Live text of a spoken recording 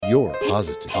your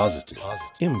positive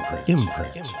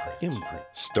imprint.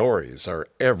 Stories are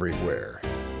everywhere.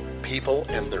 People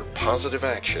and their positive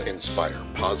action inspire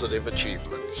positive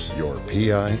achievements. Your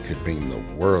PI could mean the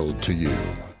world to you.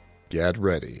 Get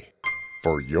ready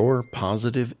for your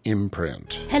positive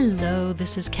imprint. Hello,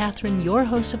 this is Catherine, your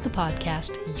host of the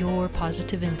podcast, Your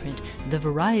Positive Imprint, the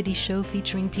variety show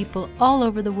featuring people all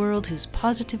over the world whose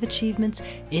positive achievements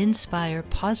inspire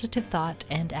positive thought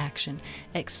and action.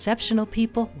 Exceptional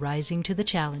people rising to the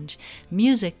challenge.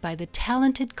 Music by the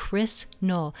talented Chris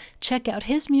Knoll. Check out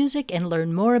his music and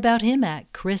learn more about him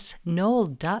at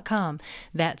chrisknoll.com.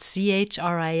 That's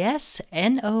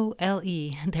CHRISNOLE.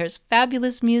 There's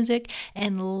fabulous music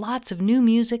and lots of new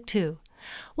music too.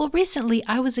 Well, recently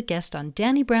I was a guest on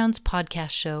Danny Brown's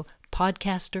podcast show,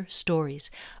 Podcaster Stories,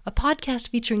 a podcast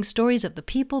featuring stories of the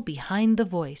people behind the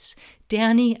voice.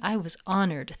 Danny, I was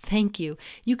honored. Thank you.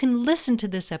 You can listen to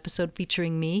this episode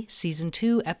featuring me, Season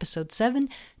 2, Episode 7,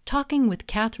 talking with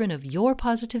Catherine of Your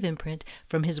Positive Imprint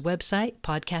from his website,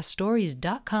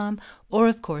 podcaststories.com, or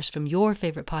of course from your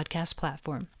favorite podcast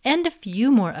platform. And a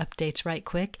few more updates right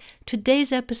quick.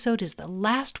 Today's episode is the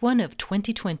last one of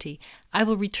 2020. I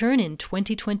will return in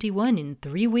 2021 in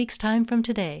 3 weeks' time from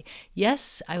today.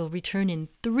 Yes, I will return in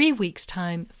 3 weeks'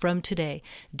 time from today.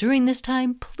 During this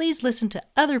time, please listen to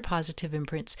other positive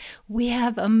imprints. We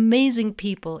have amazing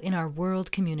people in our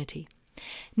world community.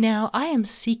 Now, I am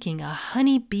seeking a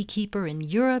honey beekeeper in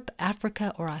Europe,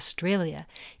 Africa, or Australia.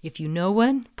 If you know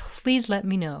one, please let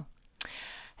me know.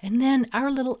 And then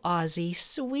our little Aussie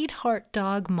sweetheart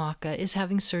dog Maka is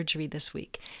having surgery this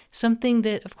week, something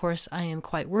that, of course, I am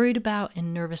quite worried about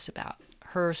and nervous about.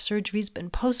 Her surgery's been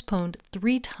postponed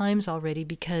 3 times already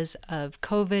because of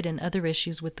COVID and other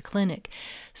issues with the clinic.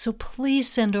 So please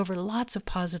send over lots of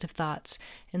positive thoughts,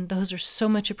 and those are so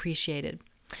much appreciated.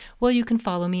 Well, you can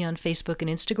follow me on Facebook and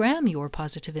Instagram, Your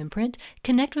Positive Imprint.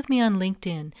 Connect with me on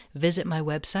LinkedIn. Visit my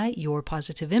website,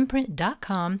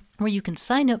 yourpositiveimprint.com, where you can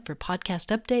sign up for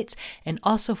podcast updates and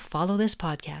also follow this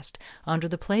podcast. Under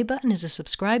the play button is a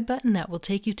subscribe button that will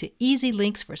take you to easy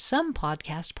links for some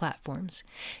podcast platforms.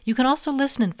 You can also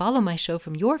listen and follow my show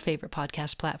from your favorite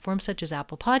podcast platforms such as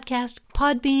Apple Podcast,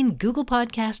 Podbean, Google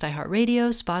Podcast,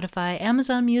 iHeartRadio, Spotify,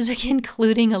 Amazon Music,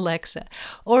 including Alexa.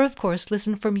 Or, of course,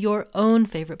 listen from your own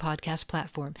favorite podcast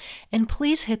platform. And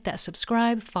please hit that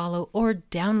subscribe, follow, or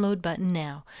download button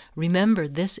now. Remember,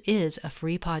 this is a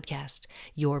free podcast.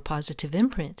 Your Positive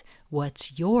Imprint.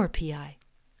 What's your PI?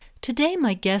 Today,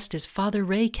 my guest is Father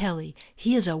Ray Kelly.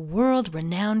 He is a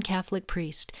world-renowned Catholic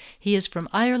priest. He is from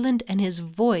Ireland, and his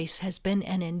voice has been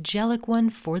an angelic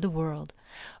one for the world.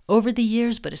 Over the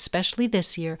years, but especially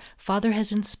this year, Father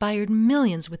has inspired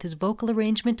millions with his vocal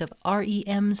arrangement of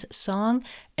REM's song,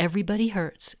 Everybody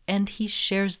Hurts, and he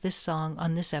shares this song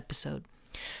on this episode.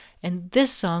 And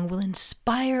this song will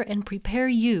inspire and prepare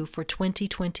you for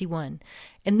 2021.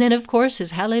 And then, of course,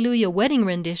 his Hallelujah wedding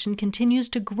rendition continues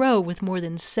to grow with more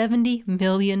than 70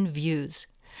 million views.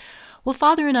 Well,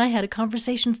 Father and I had a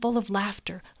conversation full of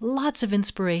laughter, lots of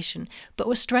inspiration, but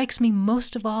what strikes me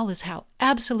most of all is how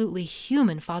absolutely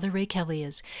human Father Ray Kelly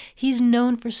is. He's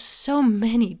known for so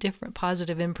many different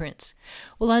positive imprints.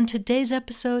 Well, on today's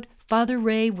episode, Father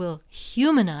Ray will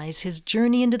humanize his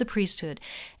journey into the priesthood,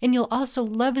 and you'll also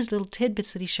love his little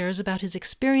tidbits that he shares about his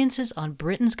experiences on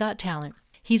Britain's Got Talent.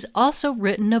 He's also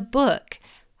written a book,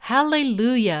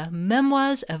 Hallelujah,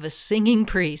 Memoirs of a Singing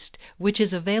Priest, which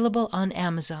is available on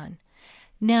Amazon.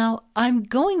 Now, I'm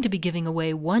going to be giving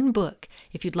away one book.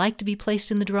 If you'd like to be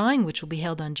placed in the drawing, which will be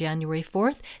held on January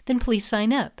 4th, then please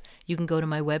sign up. You can go to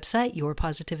my website,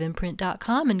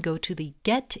 yourpositiveimprint.com, and go to the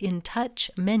Get in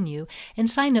Touch menu and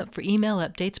sign up for email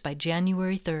updates by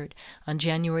January 3rd. On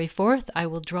January 4th, I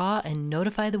will draw and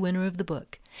notify the winner of the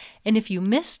book. And if you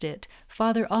missed it,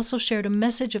 Father also shared a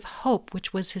message of hope,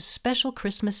 which was his special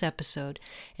Christmas episode.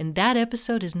 And that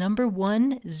episode is number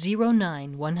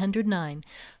 109.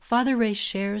 Father Ray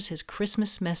shares his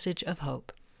Christmas message of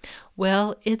hope.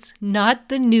 Well, it's not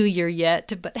the New Year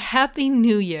yet, but Happy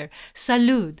New Year.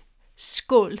 Salud.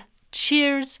 Skål.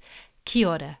 Cheers. Kia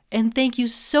ora. And thank you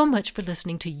so much for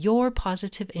listening to Your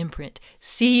Positive Imprint.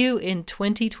 See you in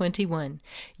 2021.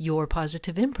 Your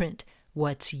Positive Imprint.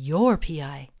 What's your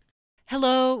PI?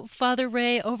 Hello, Father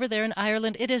Ray, over there in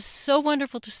Ireland. It is so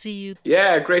wonderful to see you.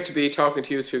 Yeah, great to be talking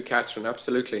to you too, Catherine.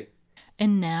 Absolutely.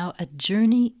 And now a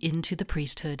journey into the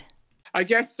priesthood. I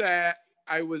guess I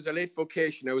was a late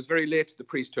vocation. I was very late to the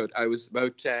priesthood. I was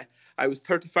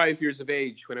 35 years of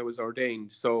age when I was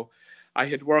ordained. So I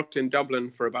had worked in Dublin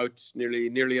for about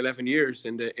nearly 11 years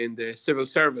in the civil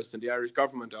service in the Irish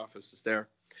government offices there.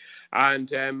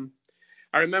 And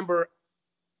I remember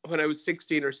when I was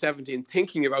 16 or 17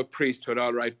 thinking about priesthood,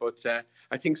 all right, but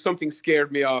I think something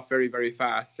scared me off very, very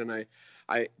fast. And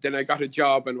then I got a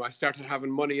job and I started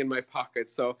having money in my pocket.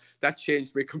 So that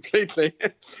changed me completely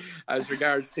as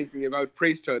regards thinking about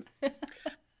priesthood.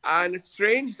 And it's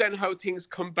strange then how things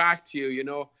come back to you, you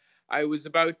know. I was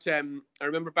about, I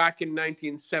remember back in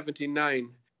 1979,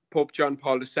 Pope John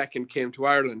Paul II came to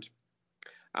Ireland.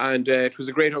 And it was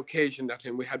a great occasion that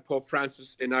time. We had Pope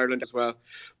Francis in Ireland as well.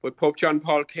 But Pope John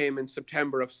Paul came in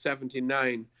September of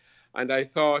 79. And I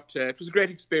thought it was a great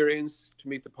experience to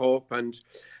meet the Pope and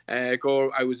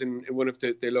go. I was in one of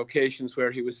the locations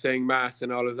where he was saying Mass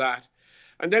and all of that.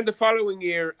 And then the following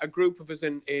year, a group of us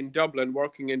in Dublin,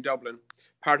 working in Dublin,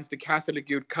 part of the Catholic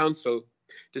Youth Council,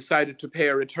 decided to pay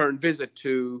a return visit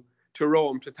to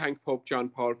Rome to thank Pope John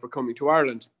Paul for coming to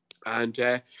Ireland.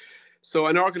 And so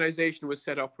an organisation was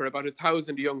set up where about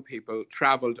 1,000 young people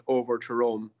travelled over to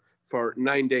Rome for a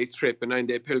 9-day trip, a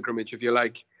 9-day pilgrimage, if you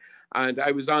like. And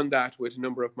I was on that with a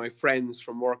number of my friends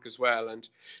from work as well. And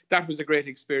that was a great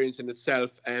experience in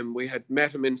itself. We had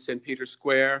met him in St. Peter's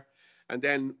Square. And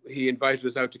then he invited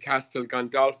us out to Castel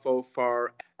Gandolfo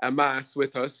for a Mass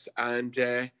with us. And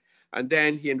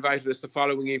then he invited us the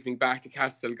following evening back to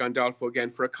Castel Gandolfo again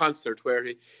for a concert where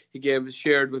he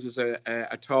shared with us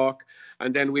a talk.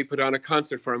 And then we put on a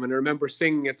concert for him. And I remember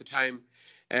singing at the time,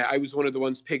 I was one of the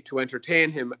ones picked to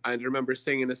entertain him. And I remember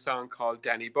singing a song called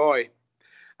Danny Boy.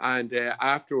 And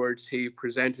afterwards, he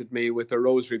presented me with the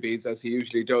rosary beads, as he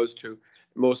usually does to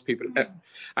most people.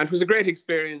 And it was a great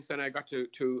experience. And I got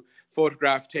to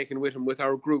photograph taken with him with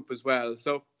our group as well.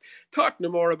 So thought no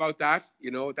more about that.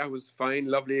 You know, that was fine,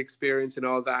 lovely experience and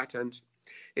all that. And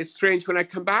it's strange when I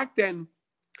come back then,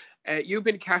 you've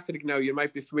been Catholic now, you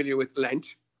might be familiar with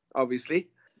Lent, obviously,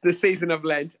 the season of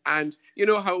Lent. And you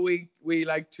know how we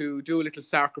like to do little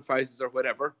sacrifices or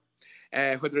whatever,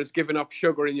 whether it's giving up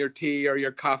sugar in your tea or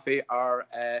your coffee, or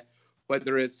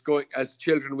whether it's going, as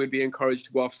children, we'd be encouraged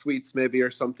to go off sweets maybe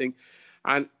or something.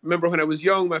 And remember when I was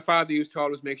young, my father used to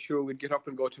always make sure we'd get up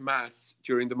and go to Mass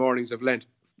during the mornings of Lent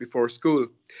before school.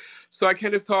 So I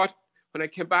kind of thought when I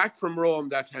came back from Rome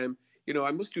that time, you know,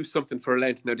 I must do something for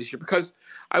Lent now this year, because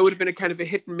I would have been a kind of a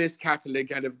hit and miss Catholic,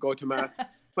 kind of go to Mass.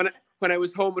 When I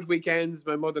was home at weekends,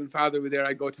 my mother and father were there,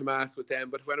 I'd go to Mass with them.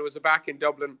 But when I was back in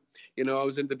Dublin, you know, I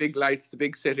was in the big lights, the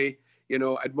big city, you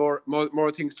know, I'd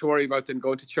more things to worry about than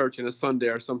going to church on a Sunday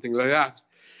or something like that.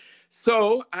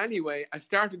 So anyway, I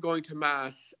started going to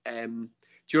Mass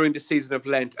during the season of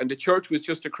Lent, and the church was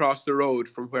just across the road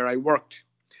from where I worked.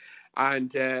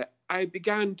 And I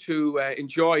began to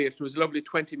enjoy it. It was a lovely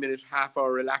 20-minute,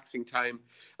 half-hour relaxing time,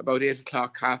 about 8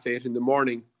 o'clock, 8:30 in the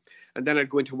morning. And then I'd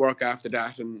go into work after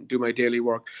that and do my daily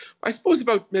work. I suppose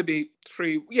about maybe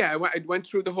I went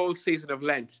through the whole season of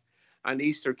Lent, and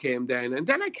Easter came then. And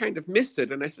then I kind of missed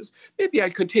it. And I says, maybe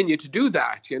I'll continue to do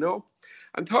that, you know.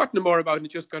 And thought no more about it. And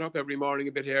just got up every morning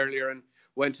a bit earlier and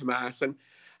went to Mass. And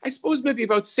I suppose maybe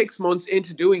about 6 months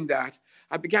into doing that,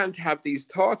 I began to have these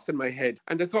thoughts in my head.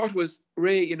 And the thought was,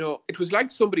 Ray, you know, it was like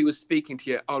somebody was speaking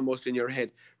to you almost in your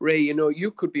head. Ray, you know,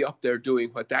 you could be up there doing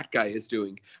what that guy is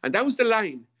doing. And that was the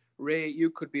line. Ray, you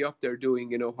could be up there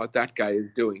doing, you know, what that guy is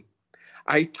doing.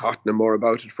 I thought no more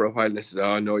about it for a while. And I said,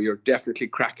 oh, no, you're definitely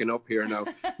cracking up here now.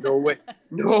 No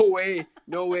way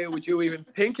would you even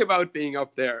think about being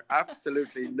up there.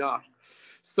 Absolutely not.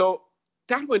 So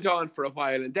that went on for a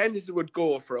while, and then it would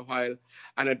go for a while,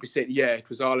 and I'd be saying, yeah, it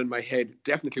was all in my head.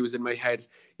 Definitely was in my head.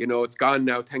 You know, it's gone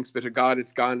now. Thanks be to God,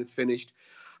 it's gone, it's finished.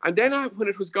 And then when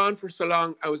it was gone for so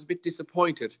long, I was a bit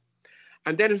disappointed.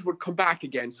 And then it would come back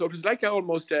again. So it was like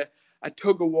almost a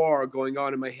tug of war going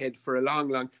on in my head for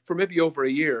for maybe over a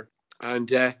year. And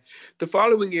the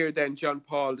following year then, John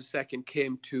Paul II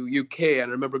came to UK, and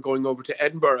I remember going over to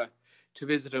Edinburgh to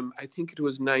visit him. I think it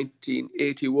was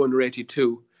 1981 or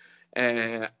 82.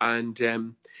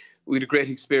 We had a great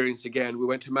experience again. We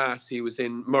went to Mass. He was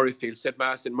in Murrayfield, said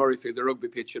Mass in Murrayfield, the rugby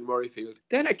pitch in Murrayfield.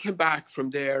 Then I came back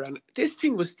from there, and this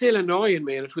thing was still annoying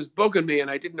me, and it was bugging me, and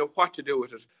I didn't know what to do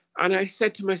with it. And I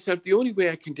said to myself, the only way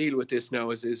I can deal with this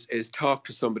now is talk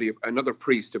to somebody, another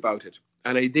priest, about it.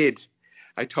 And I did.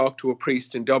 I talked to a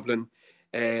priest in Dublin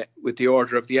with the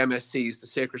order of the MSCs, the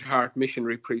Sacred Heart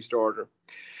Missionary Priest Order.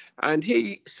 And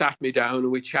he sat me down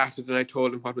and we chatted, and I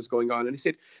told him what was going on. And he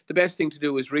said, the best thing to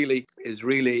do is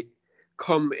really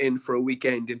come in for a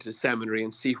weekend into the seminary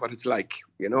and see what it's like,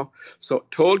 you know. So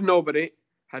told nobody,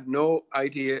 had no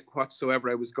idea whatsoever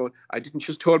I was going. I didn't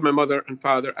just told my mother and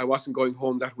father I wasn't going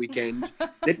home that weekend.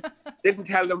 didn't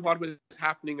tell them what was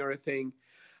happening or a thing.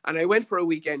 And I went for a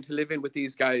weekend to live in with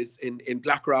these guys in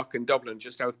Blackrock in Dublin,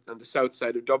 just out on the south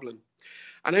side of Dublin.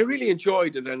 And I really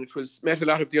enjoyed it, and met a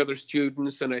lot of the other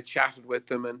students, and I chatted with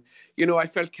them, and, I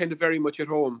felt kind of very much at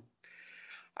home.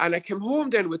 And I came home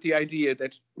then with the idea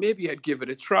that maybe I'd give it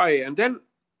a try. And then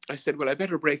I said, well, I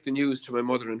better break the news to my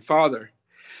mother and father.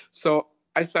 So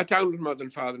I sat down with mother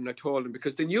and father and I told them,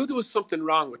 because they knew there was something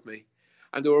wrong with me.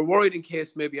 And they were worried in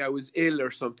case maybe I was ill or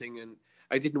something, and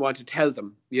I didn't want to tell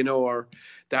them, or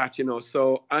that,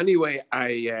 So anyway,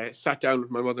 I sat down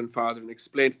with my mother and father and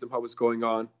explained to them what was going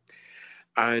on.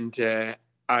 And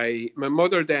my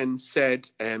mother then said,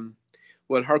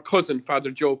 well, her cousin,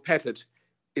 Father Joe Pettit,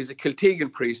 is a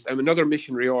Kiltegan priest. I'm another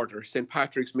missionary order, St.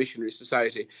 Patrick's Missionary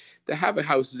Society. They have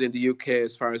houses in the UK,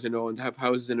 as far as I know, and they have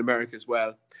houses in America as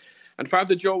well. And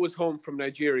Father Joe was home from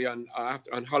Nigeria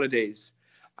on holidays,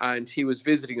 and he was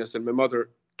visiting us, and my mother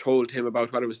told him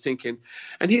about what I was thinking.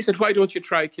 And he said, why don't you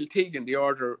try Kiltegan, the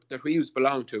order that we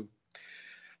belong to?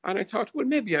 And I thought, well,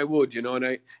 maybe I would,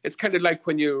 and it's kind of like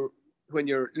when you're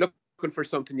looking for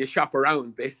something, you shop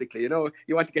around, basically, you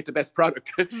want to get the best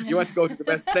product. You want to go to the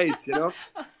best place,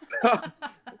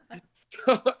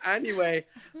 So anyway,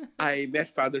 I met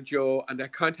Father Joe and I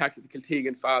contacted the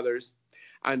Kiltegan Fathers,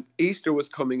 and Easter was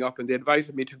coming up and they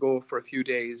invited me to go for a few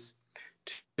days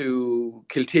to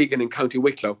Kiltegan in County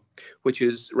Wicklow, which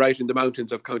is right in the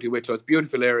mountains of County Wicklow. It's a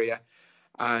beautiful area.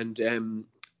 And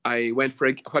I went for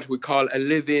what we call a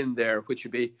live-in there, which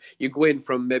would be, you go in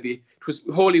from it was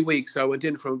Holy Week, so I went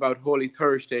in from about Holy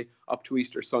Thursday up to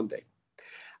Easter Sunday.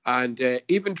 And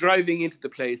even driving into the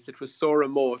place, it was so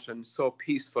remote and so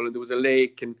peaceful, and there was a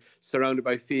lake and surrounded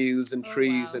by fields and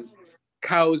trees, and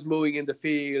cows mooing in the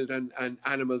field and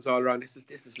animals all around. This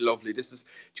is lovely. This is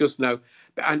just now.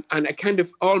 And I kind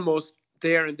of almost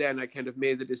there and then I kind of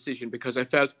made the decision, because I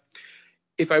felt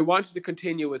if I wanted to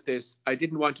continue with this, I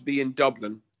didn't want to be in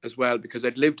Dublin as well, because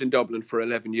I'd lived in Dublin for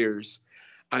 11 years.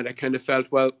 And I kind of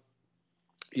felt, well,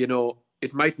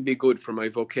 it mightn't be good for my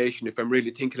vocation if I'm really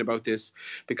thinking about this,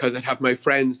 because I'd have my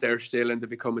friends there still and they'd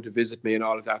be coming to visit me and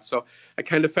all of that. So I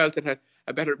kind of felt that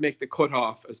I better make the cut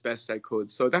off as best I could.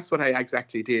 So that's what I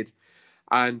exactly did.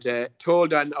 And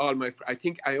told on all I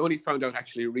think I only found out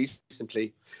actually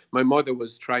recently, my mother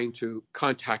was trying to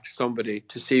contact somebody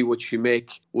to see would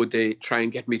they try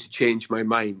and get me to change my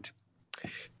mind.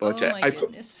 But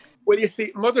goodness. Well, you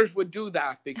see, mothers would do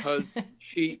that because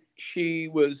she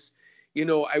was,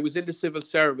 I was in the civil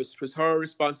service. It was her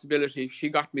responsibility. She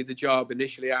got me the job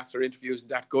initially after interviews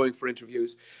and that, going for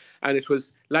interviews. And it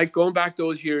was like going back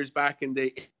those years back in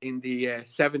the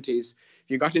 70s. If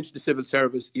you got into the civil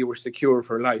service, you were secure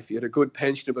for life. You had a good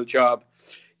pensionable job,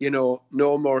 no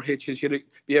more hitches. You'd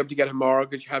be able to get a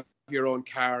mortgage, have your own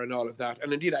car and all of that.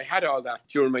 And indeed, I had all that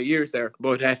during my years there.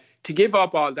 But to give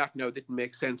up all that now didn't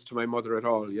make sense to my mother at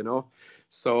all,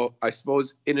 So I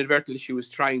suppose inadvertently she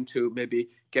was trying to maybe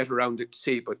get around it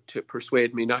to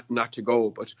persuade me not to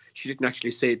go. But she didn't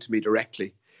actually say it to me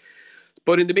directly.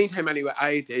 But in the meantime, anyway,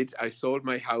 I did. I sold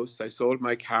my house, I sold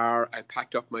my car, I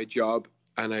packed up my job,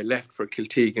 and I left for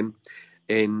Kiltegan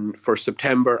for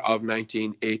September of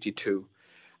 1982.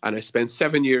 And I spent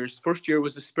 7 years. First year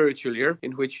was a spiritual year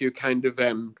in which you kind of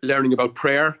learning about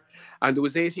prayer. And there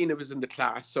was 18 of us in the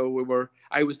class. So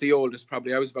I was the oldest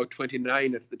probably. I was about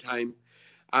 29 at the time.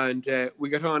 And we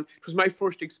got on. It was my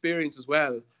first experience as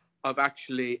well of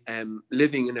actually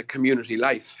living in a community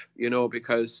life,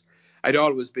 because I'd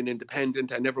always been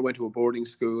independent. I never went to a boarding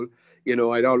school.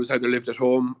 I'd always either lived at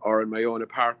home or in my own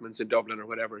apartments in Dublin or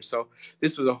whatever. So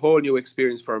this was a whole new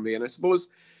experience for me. And I suppose,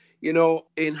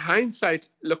 in hindsight,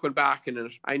 looking back in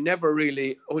it, I never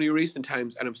really, only recent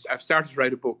times, and I've started to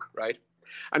write a book, right?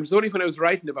 And it was only when I was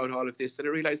writing about all of this that I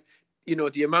realized,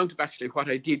 the amount of actually what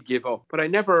I did give up. But I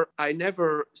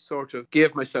never sort of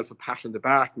gave myself a pat on the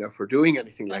back now for doing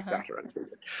anything like that or anything.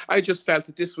 I just felt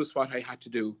that this was what I had to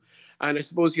do. And I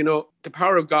suppose, the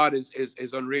power of God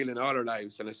is unreal in all our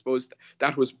lives. And I suppose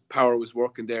power was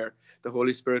working there. The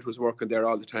Holy Spirit was working there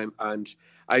all the time. And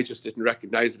I just didn't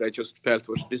recognize it. I just felt,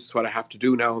 this is what I have to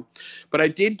do now. But I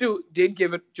did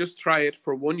give it, just try it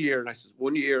for 1 year. And I said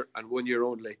 1 year and 1 year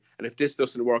only. And if this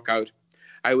doesn't work out,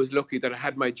 I was lucky that I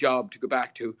had my job to go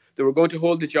back to. They were going to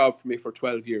hold the job for me for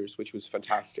 12 years, which was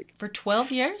fantastic. For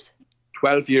 12 years?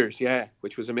 12 years, yeah,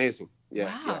 which was amazing. Yeah.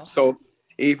 Wow. Yeah. So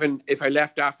even if I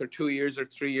left after 2 years or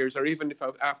 3 years, or even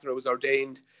after I was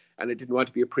ordained and I didn't want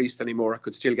to be a priest anymore, I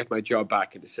could still get my job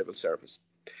back in the civil service.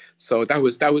 So that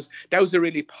was a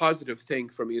really positive thing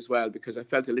for me as well, because I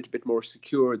felt a little bit more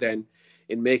secure then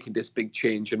in making this big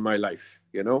change in my life,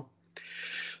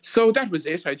 So that was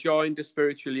it. I joined the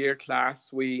spiritual year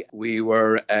class. We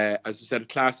were, as I said, a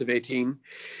class of 18.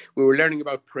 We were learning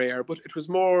about prayer, but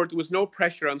there was no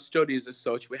pressure on studies as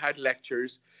such. We had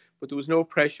lectures, but there was no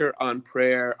pressure on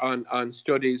prayer, on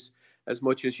studies, as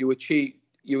much as you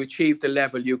achieved the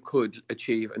level you could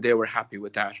achieve, and they were happy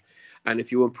with that. And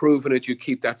if you improve on it, you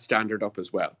keep that standard up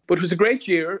as well. But it was a great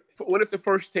year. One of the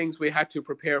first things we had to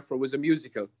prepare for was a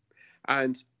musical,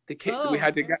 and we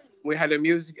had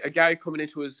a guy coming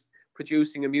into us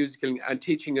producing a musical and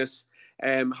teaching us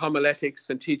homiletics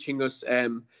and teaching us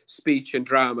speech and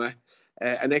drama.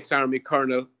 An ex-army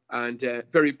colonel and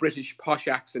very British posh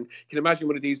accent. You can imagine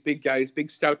one of these big guys,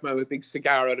 big stout man with a big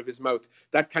cigar out of his mouth.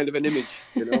 That kind of an image,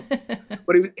 you know.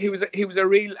 But he was a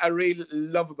real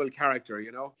lovable character,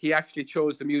 you know. He actually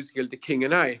chose the musical The King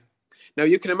and I. Now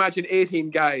you can imagine 18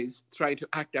 guys trying to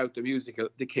act out the musical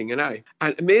The King and I,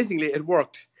 and amazingly it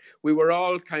worked. We were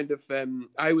all kind of.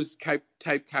 I was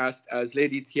typecast as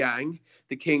Lady Thiang,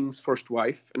 the king's first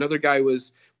wife. Another guy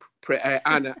was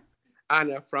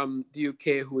Anna from the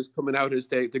UK, who was coming out as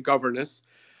the governess.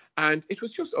 And it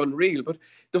was just unreal. But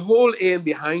the whole aim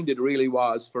behind it really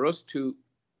was for us to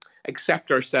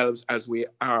accept ourselves as we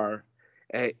are,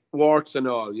 warts and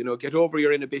all, you know, get over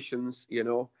your inhibitions, you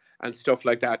know, and stuff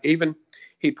like that. Even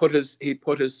he'd put us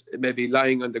maybe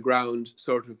lying on the ground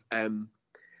sort of, and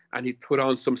he'd put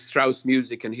on some Strauss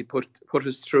music, and he'd put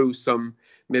us through some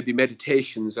maybe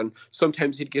meditations. And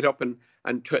sometimes he'd get up and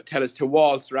tell us to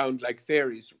waltz around like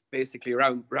fairies, basically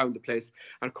around the place.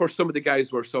 And of course, some of the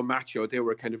guys were so macho, they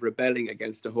were kind of rebelling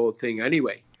against the whole thing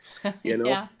anyway, you know.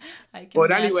 Yeah, I can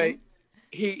imagine. Anyway,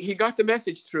 he got the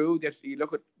message through that you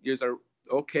look at, you're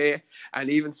okay. And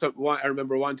even I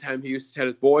remember one time he used to tell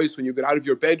us, boys, when you get out of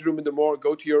your bedroom in the morning,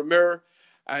 go to your mirror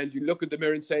and you look at the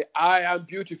mirror and say, I am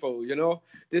beautiful, you know,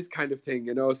 this kind of thing,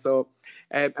 you know. So,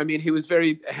 I mean, he was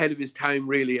very ahead of his time,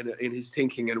 really, in his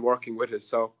thinking and working with us.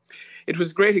 So it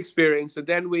was a great experience. And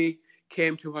then we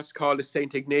came to what's called a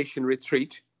St. Ignatian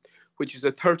retreat, which is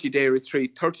a 30-day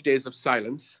retreat, 30 days of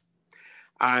silence.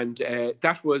 And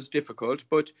that was difficult,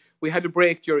 but we had a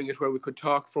break during it where we could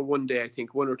talk for one day, I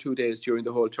think, 1 or 2 days during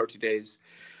the whole 30 days.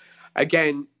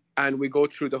 Again, and we go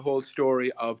through the whole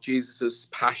story of Jesus's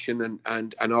passion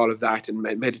and all of that, and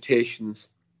meditations.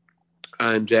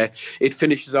 And it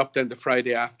finishes up then the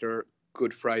Friday after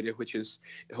Good Friday, which is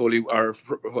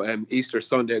Easter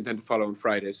Sunday, and then the following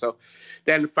Friday. So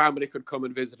then family could come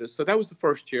and visit us. So that was the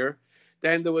first year.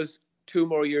 Then there was 2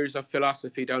 more years of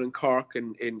philosophy down in Cork,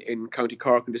 in County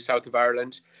Cork in the south of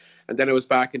Ireland. And then I was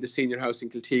back in the senior house in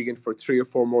Kiltegan for 3 or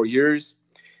 4 more years,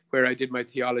 where I did my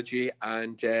theology.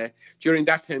 And during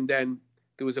that time then,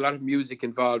 there was a lot of music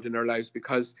involved in our lives,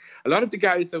 because a lot of the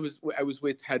guys that I was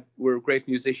with were great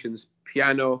musicians,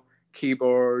 piano,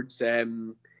 keyboards,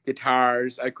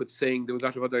 guitars. I could sing. There was a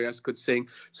lot of other guys could sing.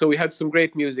 So we had some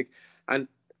great music. And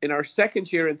in our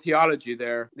second year in theology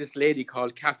there, this lady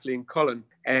called Kathleen Cullen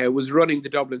was running the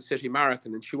Dublin City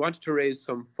Marathon, and she wanted to raise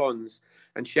some funds.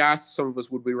 And she asked some of us,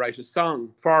 would we write a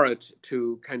song for it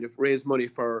to kind of raise money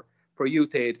for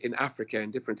youth aid in Africa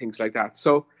and different things like that.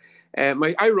 So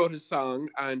I wrote a song,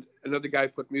 and another guy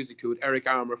put music to it, Eric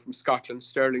Armour from Scotland,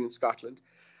 Stirling in Scotland.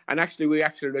 And we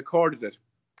actually recorded it.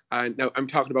 And now I'm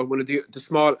talking about one of the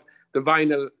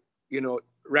vinyl, you know,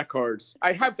 records.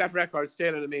 I have that record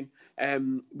still, and I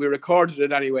mean, we recorded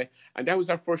it anyway. And that was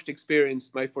my first experience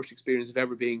of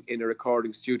ever being in a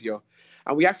recording studio.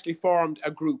 And we actually formed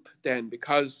a group then,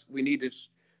 because we needed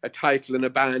a title and a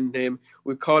band name.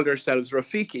 We called ourselves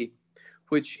Rafiki,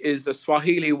 which is a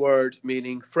Swahili word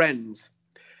meaning friends.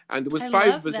 And there was 5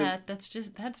 of us. I love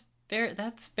that.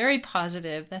 That's very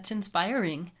positive. That's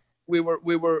inspiring. We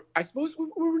were I suppose we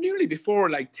were nearly before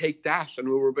like Take That, and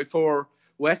we were before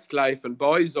Westlife and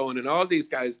Boyzone and all these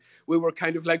guys. We were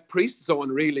kind of like Priest Zone,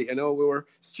 really, you know. We were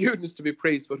students to be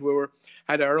priests, but we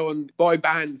had our own boy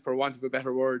band, for want of a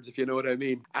better word, if you know what I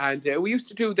mean. And we used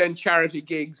to do then charity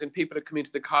gigs, and people would come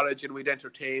into the college and we'd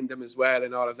entertain them as well,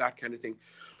 and all of that kind of thing.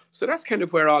 So that's kind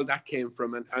of where all that came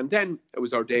from. And then I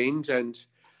was ordained, and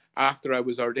after I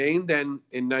was ordained, then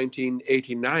in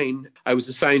 1989, I was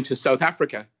assigned to South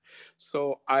Africa.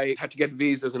 So I had to get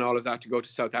visas and all of that to go to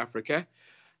South Africa,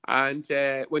 and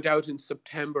went out in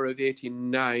September of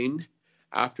 89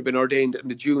 after being ordained in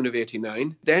the June of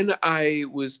 89. Then I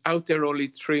was out there only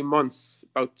 3 months,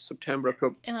 about September,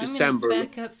 October, December. I'm going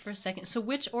to back up for a second. So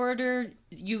which order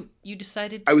you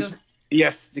decided to go?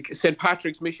 Yes, the St.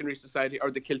 Patrick's Missionary Society,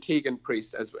 or the Kiltegan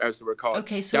Priests, as they were called.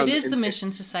 Okay, so it is the Mission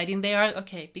Society, and they are,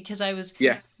 okay, because I was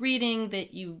reading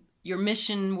that your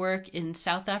mission work in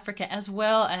South Africa as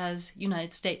well as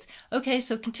United States. Okay,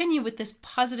 so continue with this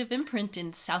positive imprint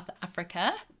in South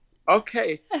Africa.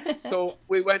 Okay, so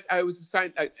I was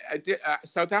assigned,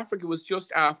 South Africa was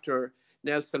just after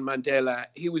Nelson Mandela.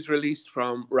 He was released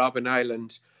from Robben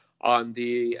Island on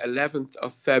the 11th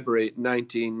of February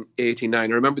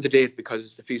 1989. I remember the date because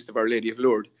it's the Feast of Our Lady of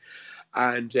Lourdes.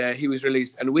 And he was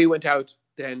released. And we went out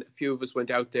then, a few of us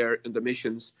went out there in the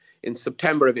missions in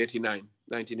September of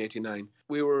 1989.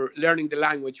 We were learning the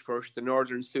language first, the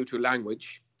Northern Sotho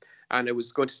language. And I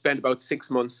was going to spend about 6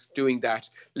 months doing that,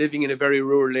 living in a very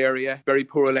rural area, very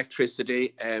poor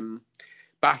electricity.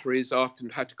 Batteries often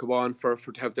had to go on for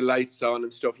to have the lights on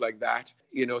and stuff like that.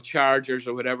 You know, chargers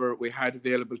or whatever we had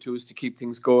available to us to keep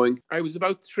things going. I was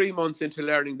about 3 months into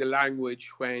learning the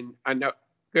language when, and now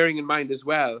bearing in mind as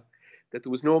well, that there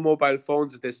was no mobile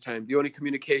phones at this time. The only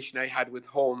communication I had with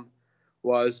home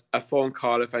was a phone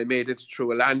call if I made it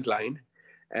through a landline,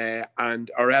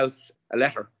 or else a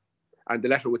letter. And the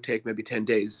letter would take maybe 10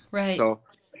 days. Right. So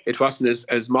it wasn't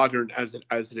as modern as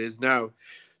it is now.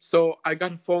 So I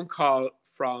got a phone call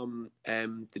from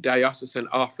the diocesan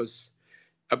office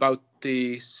about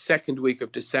the second week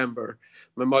of December.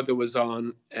 My mother was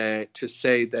on to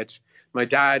say that my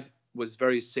dad was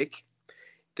very sick.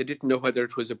 They didn't know whether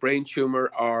it was a brain tumor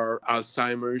or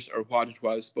Alzheimer's or what it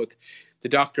was, but the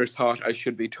doctors thought I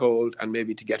should be told and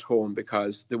maybe to get home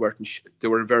because they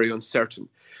were very uncertain.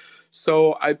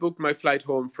 So I booked my flight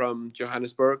home from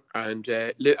Johannesburg, and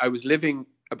I was living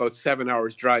about 7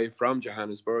 hours drive from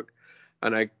Johannesburg,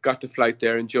 and I got the flight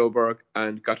there in Joburg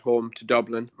and got home to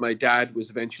Dublin. My dad was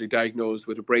eventually diagnosed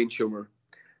with a brain tumor,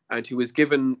 and he was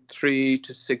given 3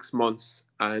 to 6 months,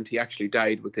 and he actually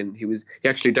died on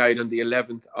the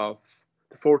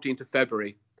 14th of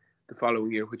February the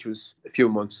following year, which was a few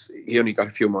months. He only got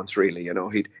a few months, really. You know,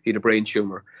 he'd a brain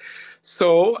tumor.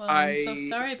 So I'm so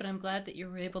sorry, but I'm glad that you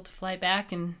were able to fly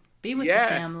back and be with the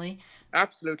family.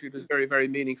 Absolutely, it was very, very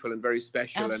meaningful and very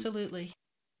special. Absolutely.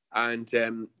 And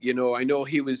you know, I know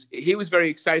he was very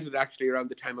excited actually around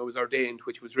the time I was ordained,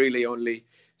 which was really only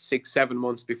 6-7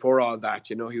 months before all that.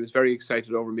 You know, he was very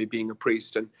excited over me being a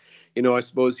priest, and you know, I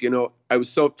suppose, you know, I was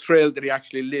so thrilled that he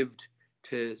actually lived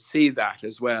to see that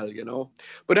as well, you know.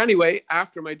 But anyway,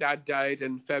 after my dad died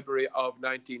in February of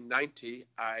 1990,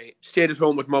 I stayed at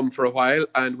home with Mum for a while,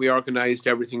 and we organised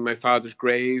everything, my father's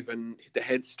grave and the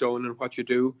headstone and what you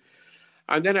do.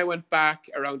 And then I went back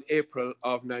around April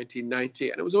of 1990,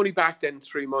 and it was only back then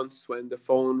 3 months when the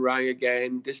phone rang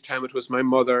again. This time it was my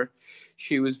mother.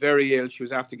 She was very ill. She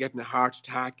was after getting a heart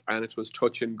attack, and it was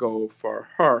touch and go for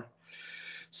her.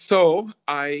 So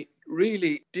I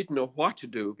really didn't know what to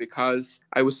do because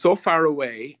I was so far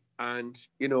away, and,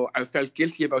 you know, I felt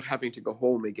guilty about having to go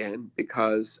home again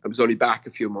because I was only back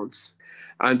a few months.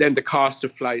 And then the cost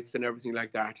of flights and everything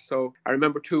like that. So I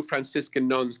remember 2 Franciscan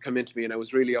nuns come into me, and I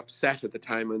was really upset at the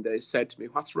time. And they said to me,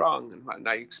 "What's wrong?" And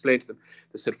I explained to them.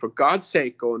 They said, "For God's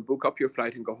sake, go and book up your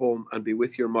flight and go home and be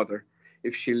with your mother.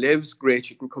 If she lives, great,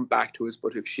 she can come back to us.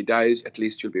 But if she dies, at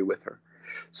least you'll be with her."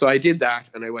 So I did that,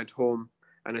 and I went home.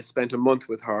 And I spent a month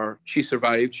with her. She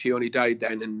survived. She only died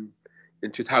then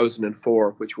in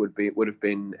 2004, which would have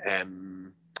been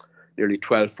nearly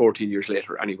 12, 14 years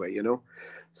later anyway, you know.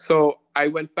 So I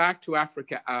went back to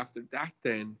Africa after that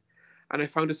then, and I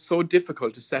found it so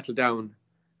difficult to settle down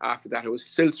after that. I was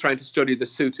still trying to study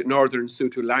the Northern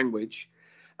Sotho language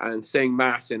and saying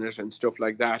Mass in it and stuff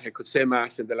like that. I could say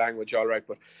Mass in the language all right,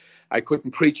 but I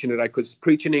couldn't preach in it. I could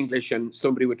preach in English and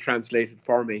somebody would translate it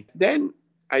for me. Then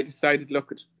I decided,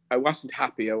 I wasn't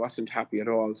happy. I wasn't happy at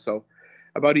all. So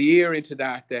about a year into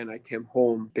that, then I came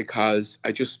home because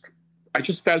I just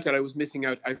felt that I was missing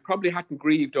out. I probably hadn't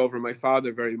grieved over my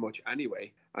father very much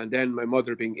anyway. And then my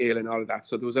mother being ill and all of that.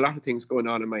 So there was a lot of things going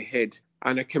on in my head.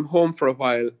 And I came home for a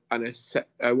while, and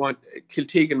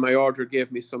Kiltegan, my order,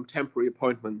 gave me some temporary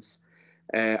appointments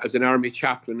as an army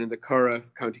chaplain in the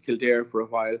Curragh, County Kildare for a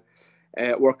while,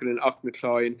 working in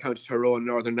Auchnacloy in County Tyrone,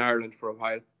 Northern Ireland for a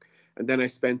while. And then I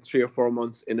spent 3 or 4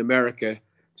 months in America,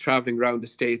 traveling around the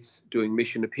States doing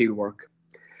mission appeal work.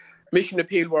 Mission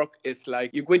appeal work, it's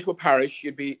like you go into a parish,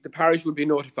 the parish would be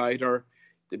notified, or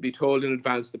they'd be told in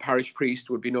advance, the parish priest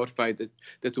would be notified that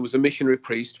there was a missionary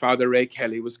priest, Father Ray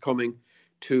Kelly, was coming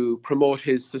to promote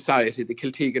his society, the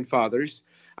Kiltegan Fathers,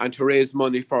 and to raise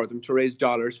money for them, to raise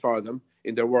dollars for them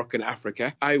in their work in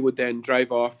Africa. I would then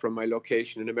drive off from my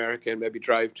location in America and maybe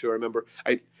drive to, I remember,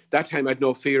 that time I had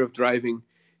no fear of driving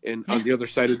on the other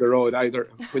side of the road either.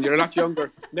 When you're a lot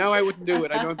younger, now I wouldn't do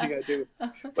it. I don't think I'd do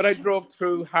it. But I drove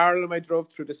through Harlem, I drove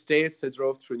through the States, I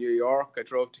drove through New York, I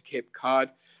drove to Cape Cod,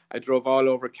 I drove all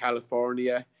over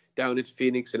California, down into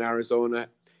Phoenix and Arizona.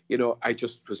 You know, I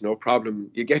just was no problem.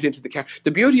 You get into the car.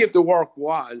 The beauty of the work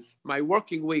was my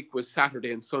working week was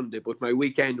Saturday and Sunday, but my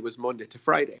weekend was Monday to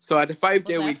Friday. So I had a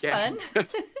 5-day weekend. Fun.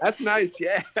 That's nice,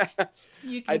 yeah.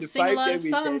 You can sing a lot of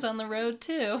songs on the road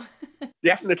too.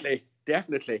 Definitely.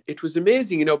 definitely. It was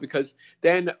amazing, because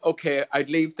then, okay, I'd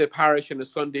leave the parish on a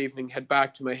Sunday evening, head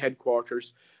back to my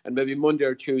headquarters, and maybe Monday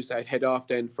or Tuesday I'd head off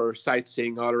then for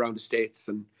sightseeing all around the States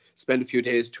and spend a few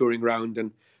days touring around,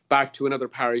 and back to another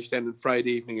parish then on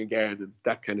Friday evening again, and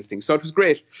that kind of thing. So it was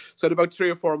great. So I had about 3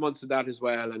 or 4 months of that as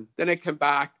well. And then I came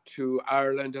back to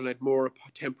Ireland and I had more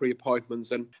temporary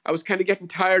appointments. And I was kind of getting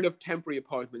tired of temporary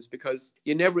appointments because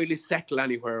you never really settle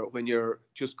anywhere when you're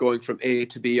just going from A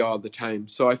to B all the time.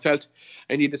 So I felt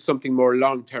I needed something more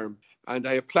long term. And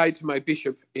I applied to my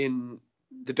bishop in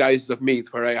the Diocese of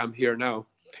Meath, where I am here now,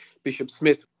 Bishop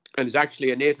Smith. And is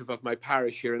actually a native of my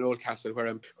parish here in Oldcastle, where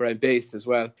I'm based as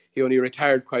well. He only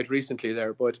retired quite recently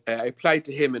there, but I applied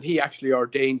to him, and he actually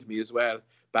ordained me as well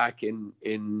back in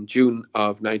June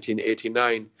of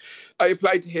 1989. I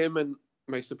applied to him, and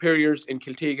my superiors in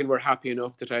Kiltegan were happy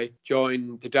enough that I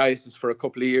joined the diocese for a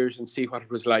couple of years and see what it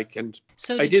was like. And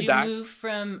so I did that. Did you move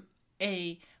from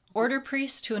a order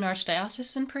priest to an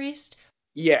archdiocesan priest?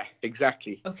 Yeah,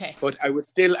 exactly. Okay. But I was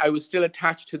still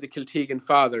attached to the Kiltegan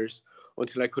Fathers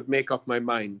until I could make up my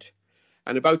mind.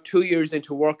 And about 2 years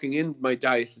into working in my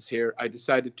diocese here, I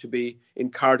decided to be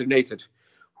incardinated,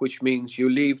 which means you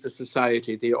leave the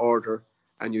society, the order,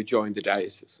 and you join the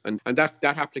diocese. And that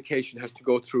application has to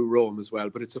go through Rome as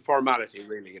well, but it's a formality,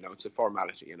 really, it's a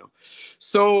formality,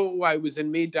 So I was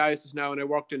in Meath Diocese now, and I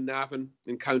worked in Navan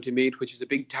in County Meath, which is a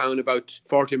big town about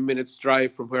 40 minutes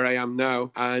drive from where I am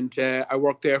now. And I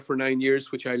worked there for 9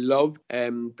 years, which I loved. There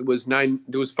was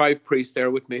 5 priests there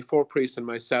with me, 4 priests and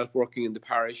myself working in the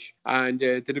parish, and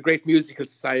did a great musical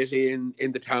society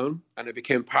in the town, and I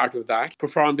became part of that.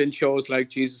 Performed in shows like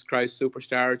Jesus Christ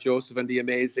Superstar, Joseph and the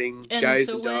Amazing, Guys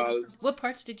and Dolls. What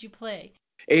parts did you play?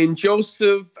 In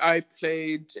Joseph, I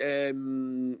played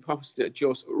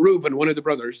Joseph Reuben, one of the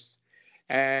brothers.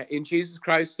 In Jesus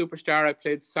Christ Superstar, I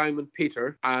played Simon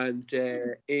Peter. And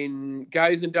in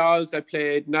Guys and Dolls, I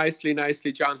played Nicely,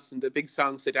 Nicely Johnson, the big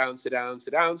song, Sit Down, Sit Down,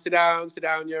 Sit Down, Sit Down, Sit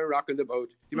Down, You're Rocking the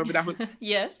Boat. You remember that one?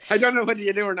 Yes. I don't know whether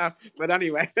you do or not, but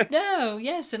anyway. No,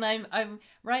 yes, and I'm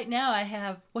right now I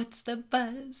have What's the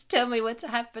Buzz? Tell me what's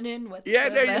happening. What's the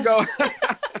there buzz? You go.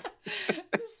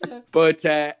 So. But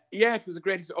it was a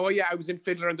great. Oh yeah, I was in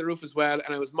Fiddler on the Roof as well,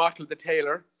 and I was Mottle the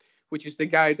tailor, which is the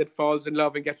guy that falls in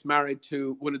love and gets married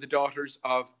to one of the daughters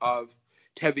of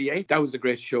Tevier. That was a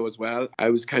great show as well. I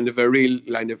was kind of a real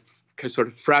sort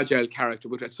of fragile character,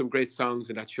 but had some great songs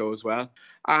in that show as well.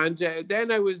 And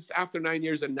then I was, after 9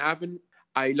 years in Navan,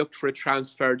 I looked for a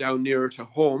transfer down nearer to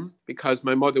home because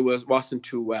my mother wasn't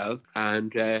too well.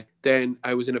 And then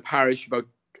I was in a parish about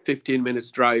 15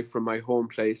 minutes drive from my home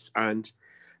place, and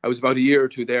I was about a year or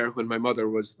two there when my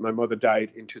mother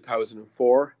died in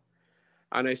 2004.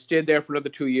 And I stayed there for another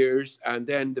 2 years, and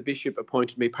then the bishop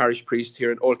appointed me parish priest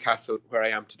here in Oldcastle, where I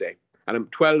am today. And I'm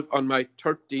 12 on my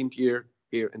 13th year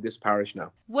here in this parish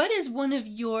now. What is one of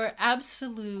your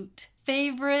absolute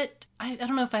favorite, I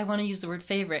don't know if I want to use the word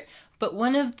favorite, but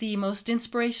one of the most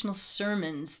inspirational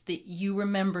sermons that you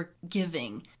remember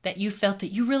giving, that you felt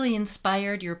that you really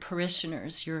inspired your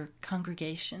parishioners, your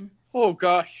congregation? Oh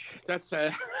gosh, that's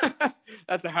a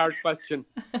that's a hard question.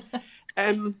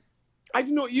 I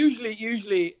don't know.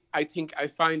 Usually, I think I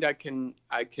find I can.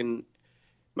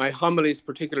 My homilies,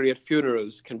 particularly at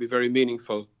funerals, can be very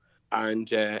meaningful,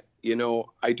 and I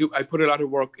put a lot of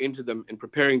work into them in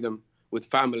preparing them with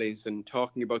families and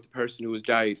talking about the person who has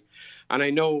died, and I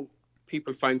know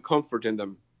people find comfort in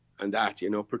them, and that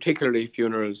particularly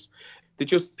funerals.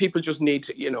 People just need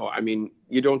to,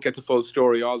 you don't get the full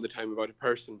story all the time about a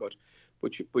person, but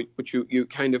you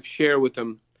kind of share with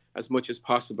them as much as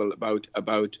possible about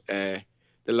the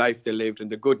life they lived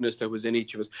and the goodness that was in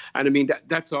each of us. And I mean,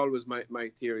 that's always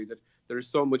my theory, that there is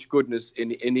so much goodness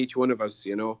in each one of us,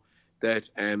 that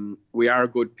we are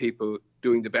good people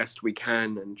doing the best we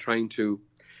can and trying to,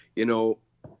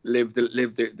 live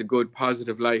the good,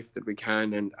 positive life that we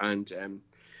can.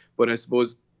 But I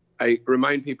suppose I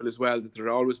remind people as well that there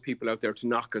are always people out there to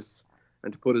knock us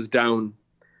and to put us down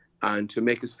and to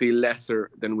make us feel lesser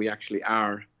than we actually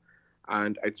are.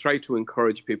 And I try to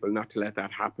encourage people not to let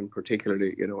that happen,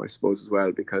 particularly, I suppose as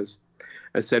well, because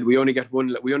as I said, we only get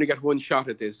one shot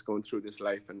at this going through this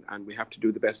life, and we have to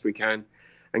do the best we can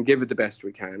and give it the best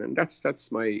we can. And that's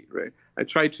I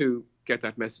try to get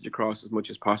that message across as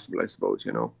much as possible, I suppose,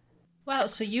 Wow,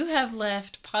 so you have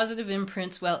left positive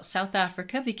imprints, South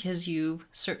Africa, because you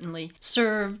certainly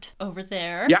served over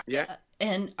there. Yeah.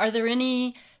 And are there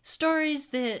any stories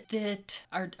that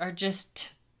are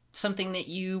just something that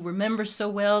you remember so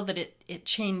well that it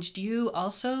changed you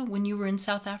also when you were in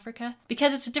South Africa?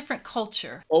 Because it's a different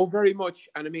culture. Oh, very much.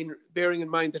 And I mean, bearing in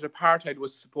mind that apartheid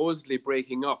was supposedly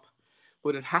breaking up,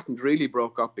 but it hadn't really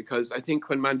broke up, because I think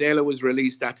when Mandela was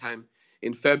released that time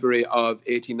in February of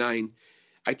 '89,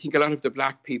 I think a lot of the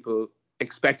black people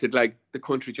expected like the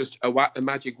country just a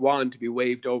magic wand to be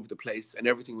waved over the place and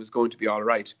everything was going to be all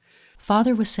right.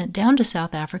 Father was sent down to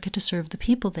South Africa to serve the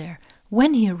people there.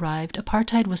 When he arrived,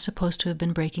 apartheid was supposed to have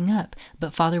been breaking up,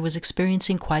 but Father was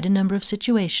experiencing quite a number of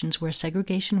situations where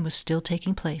segregation was still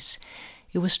taking place.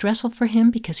 It was stressful for him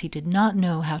because he did not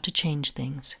know how to change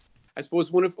things. I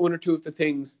suppose one or two of the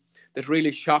things that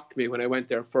really shocked me when I went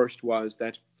there first was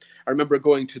that I remember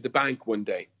going to the bank one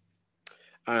day,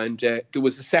 and there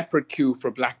was a separate queue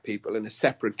for black people and a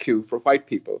separate queue for white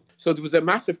people. So there was a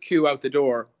massive queue out the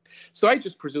door. So I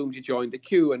just presumed you joined the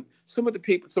queue, and some of the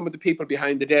people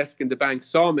behind the desk in the bank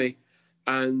saw me,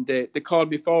 and they called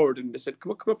me forward and they said,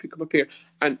 come up here.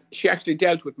 And she actually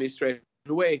dealt with me straight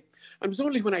away. And it was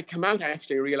only when I came out I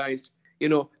actually realized,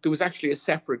 there was actually a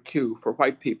separate queue for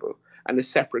white people and a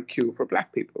separate queue for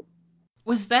black people.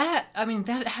 Was that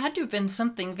had to have been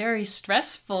something very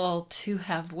stressful to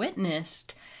have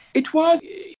witnessed. It was.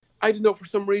 I don't know, for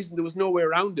some reason there was no way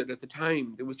around it at the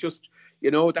time. There was just,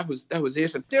 that was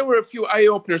it. And there were a few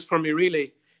eye-openers for me,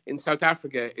 really, in South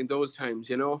Africa in those times,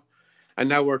 And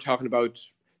now we're talking about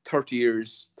 30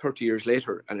 years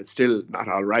later, and it's still not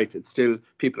all right. It's still,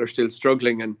 people are still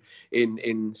struggling, and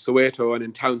in Soweto and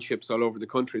in townships all over the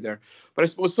country there. But I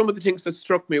suppose some of the things that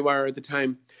struck me were at the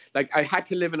time, like I had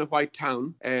to live in a white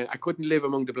town. I couldn't live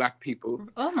among the black people.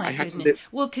 Oh my goodness.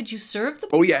 Well, could you serve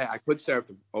them? Oh yeah, I could serve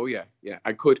them. Oh yeah,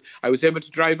 I could. I was able to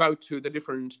drive out to the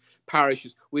different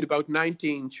parishes. We had about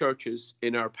 19 churches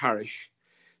in our parish.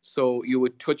 So you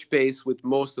would touch base with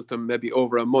most of them maybe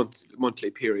over a monthly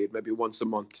period, maybe once a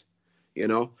month,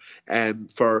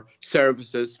 for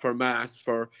services, for mass,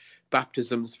 for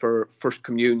baptisms, for first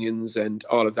communions and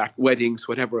all of that, weddings,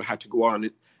 whatever had to go on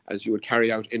as you would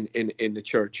carry out in the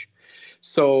church.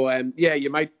 So, you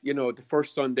might, the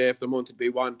first Sunday of the month would be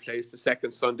one place, the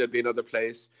second Sunday would be another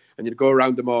place, and you'd go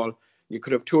around them all. You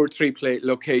could have 2 or 3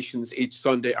 locations each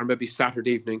Sunday or maybe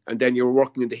Saturday evening, and then you were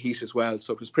working in the heat as well.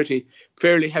 So it was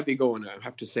fairly heavy going, I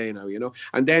have to say now,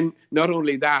 And then not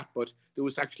only that, but there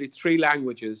was actually 3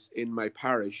 languages in my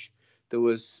parish. There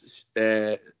was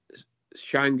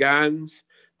Shangans,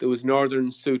 there was Northern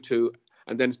Sotho,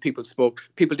 and then people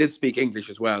did speak English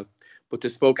as well, but they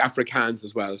spoke Afrikaans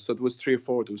as well. So there was 3 or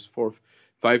 4, there was 4 or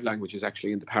 5 languages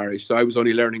actually in the parish. So I was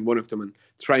only learning one of them and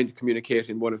trying to communicate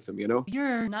in one of them,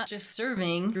 You're not just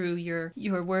serving through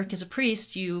your work as a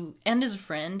priest, and as a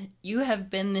friend. You have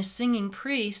been this singing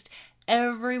priest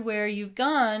everywhere you've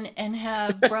gone and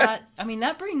have brought,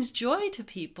 that brings joy to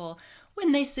people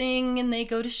when they sing and they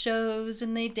go to shows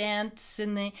and they dance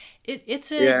and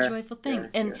it's a joyful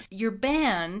thing. Your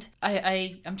band,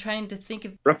 I'm trying to think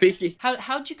of Rafiki.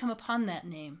 How'd you come upon that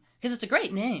name? Because it's a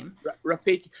great name.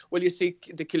 Rafiki. Well, you see,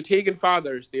 the Kiltegan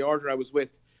Fathers, the order I was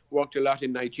with, worked a lot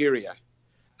in Nigeria,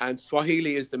 and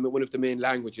Swahili is one of the main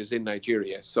languages in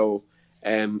Nigeria. So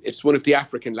it's one of the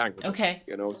African languages. Okay.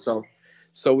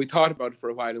 So we thought about it for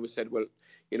a while and we said, well,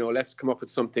 let's come up with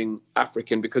something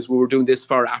African, because we were doing this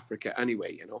for Africa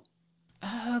anyway,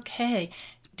 Okay.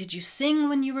 Did you sing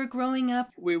when you were growing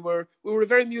up? We were a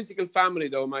very musical family,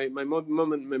 though. My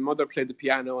mum and my mother played the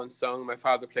piano and sung. My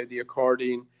father played the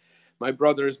accordion. My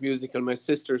brother's musical. My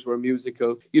sisters were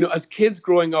musical. As kids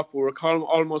growing up, we were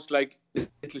almost like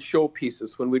little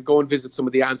showpieces. When we'd go and visit some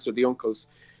of the aunts or the uncles,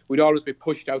 we'd always be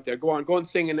pushed out there. Go and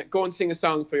sing a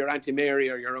song for your Auntie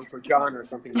Mary or your Uncle John or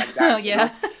something like that. Oh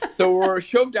yeah. So we were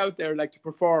shoved out there like to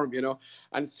perform, And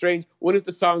it's strange. One of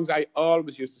the songs I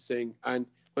always used to sing, and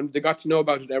when they got to know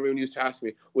about it, everyone used to ask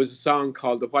me, was a song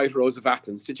called The White Rose of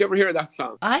Athens. Did you ever hear that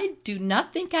song? I do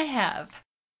not think I have.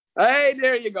 Hey,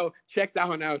 there you go. Check that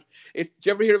one out. Did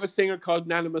you ever hear of a singer called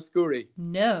Nana Mouskouri?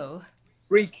 No.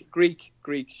 Greek.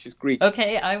 She's Greek.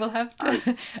 Okay, I will have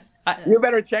to. You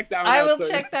better check that one out. I will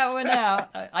check that one out.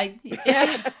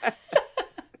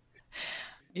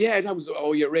 Yeah, that was,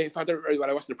 Ray, Father, well,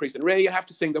 I wasn't a priest. And Ray, you have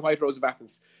to sing The White Rose of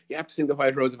Athens. You have to sing The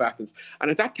White Rose of Athens. And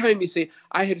at that time, you see,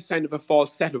 I had a kind of a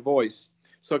falsetto voice.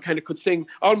 So I kind of could sing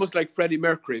almost like Freddie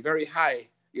Mercury, very high,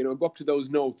 go up to those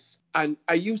notes. And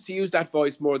I used to use that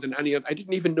voice more than any other. I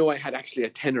didn't even know I had actually a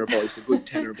tenor voice, a good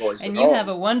tenor voice. And you have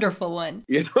a wonderful one.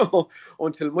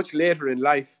 Until much later in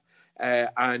life.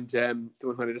 And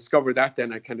when I discovered that,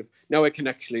 then now I can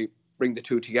actually bring the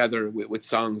two together with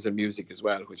songs and music as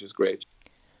well, which is great.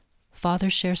 Father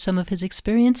shares some of his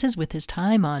experiences with his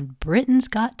time on Britain's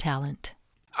Got Talent.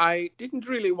 I didn't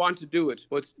really want to do it,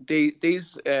 but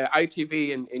these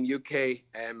ITV in UK,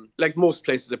 like most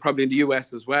places, probably in the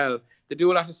US as well, they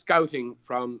do a lot of scouting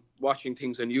from watching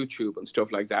things on YouTube and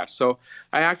stuff like that. So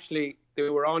I actually they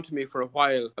were on to me for a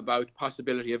while about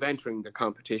possibility of entering the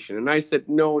competition. And I said,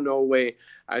 no way.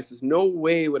 I says, no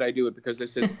way would I do it, because I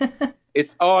says,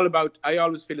 it's all about, I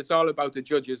always feel it's all about the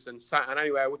judges. And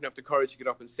anyway, I wouldn't have the courage to get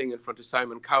up and sing in front of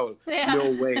Simon Cowell. Yeah.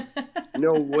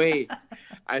 No way.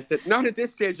 I said, not at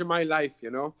this stage of my life,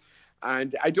 you know,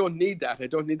 and I don't need that. I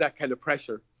don't need that kind of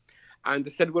pressure. And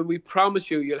they said, well, we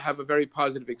promise you'll have a very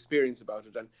positive experience about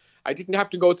it. And I didn't have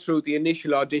to go through the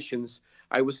initial auditions.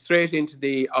 I was straight into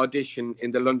the audition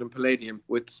in the London Palladium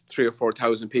with 3,000 or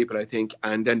 4,000 people, I think,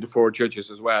 and then the 4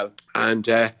 judges as well. And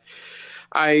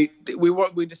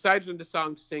we decided on the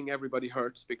song to sing "Everybody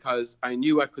Hurts" because I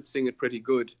knew I could sing it pretty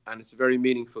good, and it's a very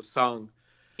meaningful song.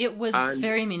 It was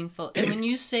very meaningful. And when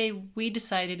you say we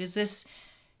decided, is this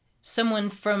someone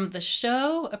from the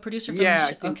show, a producer from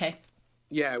the show? Okay.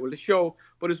 Yeah, well, the show,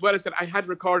 but as well as that, I had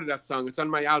recorded that song. It's on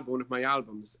my album, one of my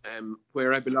albums,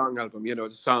 Where I Belong album, you know,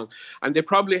 the song. And they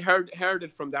probably heard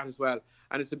it from that as well.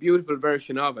 And it's a beautiful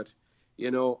version of it,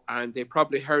 you know, and they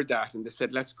probably heard that and they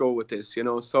said, let's go with this, you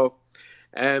know. So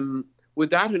with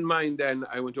that in mind, then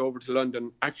I went over to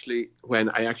London, when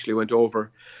I went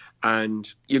over.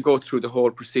 And you go through the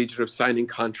whole procedure of signing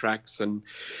contracts and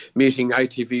meeting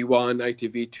ITV1,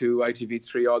 ITV2,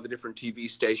 ITV3, all the different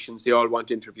TV stations. They all want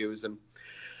interviews.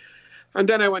 And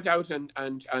then I went out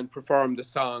and performed the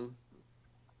song.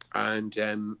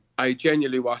 And I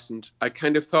genuinely wasn't. I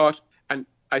kind of thought,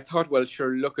 well,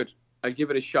 sure, I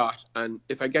give it a shot. And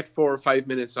if I get 4 or 5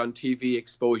 minutes on TV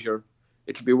exposure,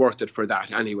 it'll be worth it for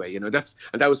that anyway. You know, that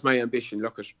was my ambition.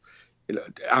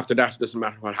 After that, it doesn't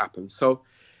matter what happens. So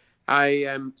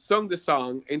I sung the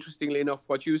song. Interestingly enough,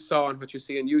 what you saw and what you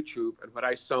see on YouTube and what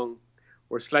I sung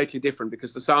were slightly different,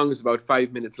 because the song is about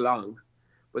 5 minutes long,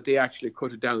 but they actually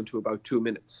cut it down to about 2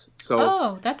 minutes.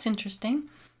 So, that's interesting.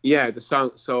 Yeah, the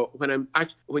song. So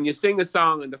when you sing a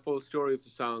song and the full story of the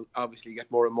song, obviously you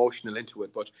get more emotional into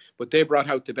it. But they brought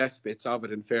out the best bits of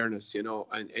it, in fairness, you know,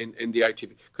 and in the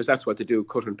ITV, because that's what they do,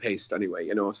 cut and paste anyway,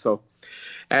 you know. So,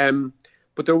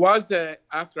 but there was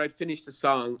after I'd finished the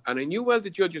song, and I knew, well, the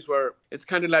judges were. It's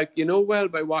kind of like, you know, well,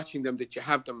 by watching them, that you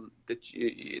have them, that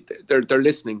they're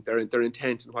listening, they're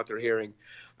intent in what they're hearing,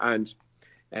 and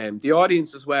the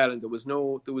audience as well. And there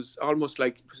was almost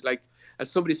like, it was like, as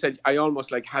somebody said, I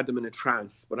almost like had them in a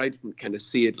trance, but I didn't kind of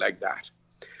see it like that.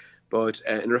 But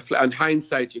in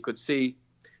hindsight, you could see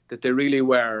that they really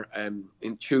were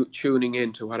tuning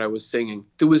into what I was singing.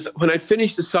 When I'd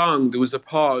finished the song, there was a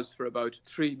pause for about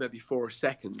 3, maybe 4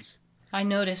 seconds. I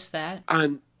noticed that.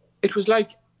 And it was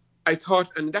like, I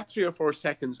thought, and that 3 or 4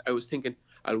 seconds, I was thinking,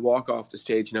 I'll walk off the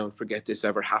stage now and forget this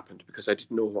ever happened, because I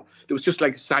didn't know what. There was just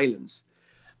like silence.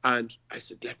 And I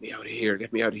said, let me out of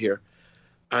here.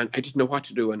 And I didn't know what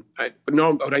to do.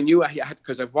 But I knew I had,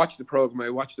 because I've watched the program,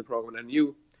 and I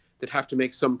knew they'd have to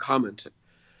make some comment.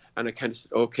 And I kind of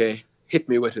said, okay, hit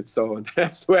me with it. So, and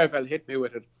that's the way I felt, hit me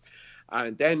with it.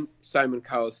 And then Simon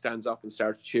Cowell stands up and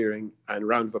starts cheering, and a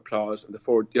round of applause, and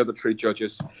the other 3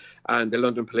 judges and the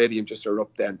London Palladium just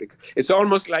erupt then. Because it's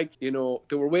almost like, you know,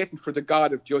 they were waiting for the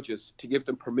god of judges to give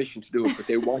them permission to do it, but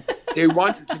they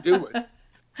wanted to do it.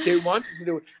 They wanted to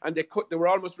do it, and they were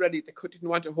almost ready. They didn't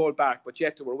want to hold back, but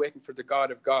yet they were waiting for the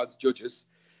god of gods, judges,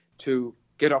 to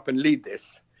get up and lead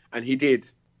this. And he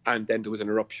did. And then there was an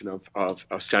eruption of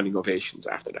standing ovations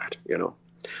after that, you know,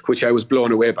 which I was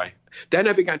blown away by. Then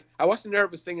I wasn't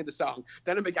nervous singing the song.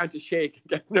 Then I began to shake and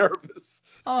get nervous.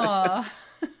 Aww.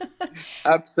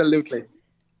 Absolutely.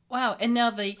 Wow. And now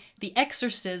the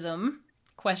exorcism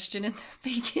question in the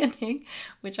beginning,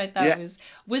 which I thought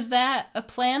was that a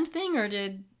planned thing, or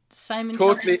did Simon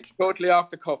totally off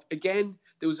the cuff? Again,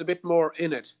 there was a bit more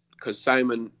in it, because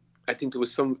Simon, I think there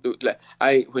was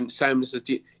when Simon said,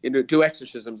 do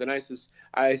exorcisms, and I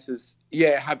says,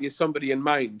 yeah, have you somebody in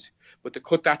mind? But they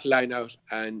cut that line out,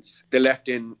 and they left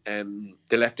in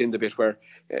the bit where,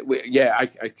 we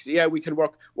can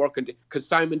work on, because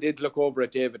Simon did look over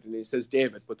at David and he says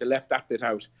David, but they left that bit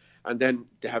out, and then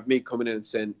they have me coming in and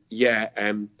saying,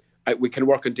 we can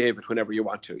work on David whenever you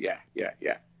want to, yeah.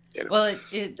 You know. Well,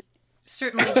 it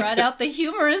certainly brought out the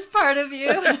humorous part of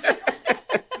you.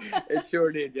 It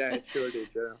sure did, yeah.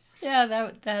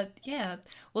 Yeah,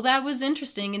 Well, that was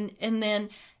interesting, and then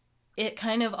it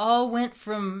kind of all went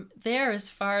from there as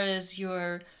far as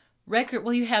your record.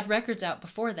 Well, you had records out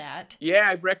before that. Yeah,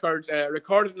 I've recorded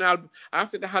an album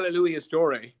after the Hallelujah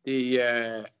story.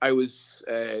 They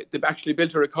actually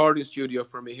built a recording studio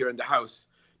for me here in the house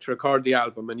to record the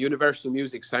album, and Universal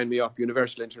Music signed me up.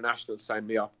 Universal International signed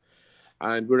me up,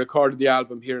 and we recorded the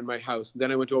album here in my house. And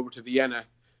then I went over to Vienna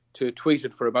tweet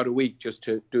it for about a week just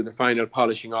to do the final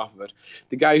polishing off of it.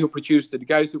 The guys who produced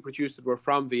it were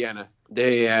from Vienna.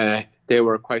 They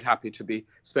were quite happy to be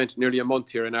spent nearly a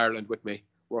month here in Ireland with me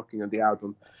working on the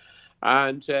album,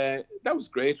 and that was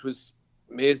great. It was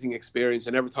an amazing experience.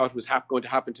 I never thought it was going to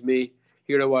happen to me.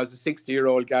 Here I was, a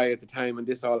 60-year-old guy at the time, and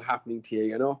this all happening to you,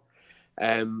 you know.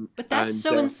 But that's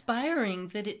so inspiring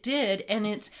that it did, and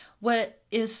it's what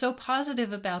is so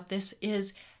positive about this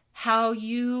is how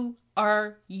you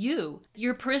are you.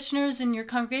 Your parishioners in your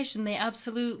congregation, they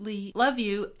absolutely love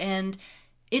you, and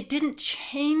it didn't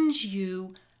change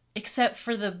you except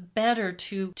for the better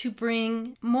to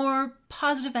bring more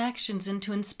positive actions and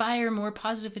to inspire more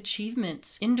positive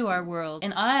achievements into our world.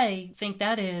 And I think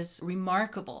that is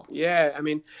remarkable. Yeah, I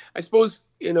mean, I suppose,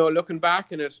 you know, looking back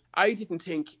on it, I didn't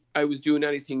think I was doing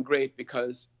anything great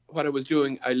because what I was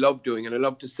doing, I love doing, and I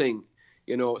love to sing,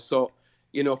 you know. So,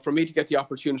 you know, for me to get the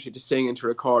opportunity to sing and to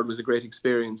record was a great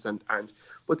experience.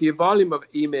 But the volume of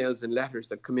emails and letters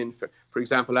that come in, for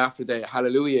example, after the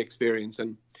Hallelujah experience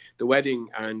and the wedding,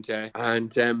 and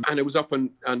it was up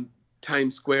on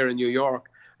Times Square in New York,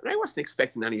 and I wasn't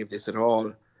expecting any of this at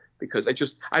all, because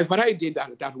what I did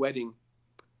at that wedding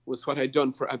was what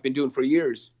I've been doing for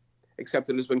years, except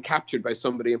it has been captured by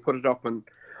somebody and put it up on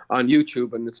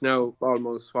YouTube, and it's now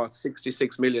almost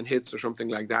 66 million hits or something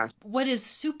like that. What is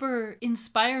super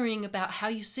inspiring about how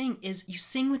you sing is you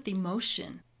sing with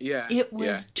emotion. Yeah, it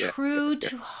was true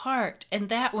to heart, and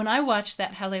that when I watched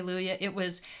that Hallelujah, it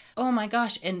was, oh my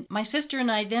gosh. And my sister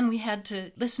and I, then we had to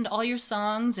listen to all your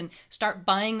songs and start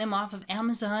buying them off of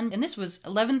Amazon. And this was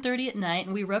 11:30 at night,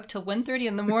 and we were up till 1:30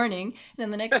 in the morning. And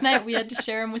then the next night we had to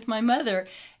share them with my mother,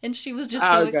 and she was just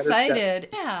so excited.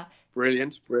 Yeah.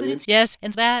 Brilliant. Yes,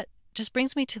 and that just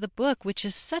brings me to the book, which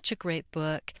is such a great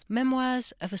book,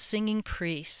 Memoirs of a Singing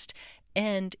Priest.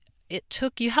 And it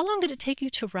took you, how long did it take you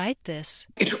to write this?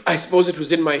 I suppose it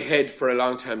was in my head for a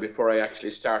long time before I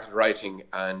actually started writing,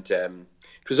 and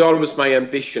it was always my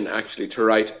ambition actually to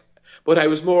write. But I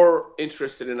was more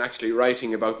interested in actually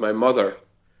writing about my mother,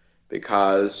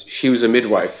 because she was a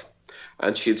midwife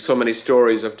and she had so many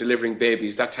stories of delivering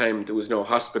babies. That time there was no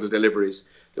hospital deliveries,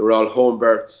 they were all home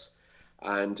births.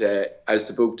 And as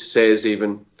the book says,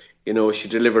 even, you know, she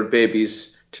delivered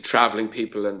babies to traveling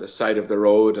people on the side of the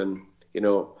road, and, you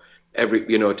know,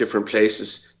 different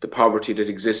places, the poverty that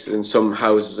existed in some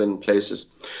houses and places.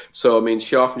 So, I mean,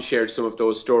 she often shared some of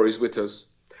those stories with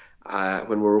us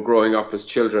when we were growing up as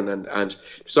children. And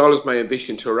it was always my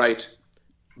ambition to write.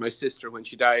 My sister, when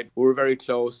she died, we were very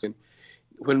close. And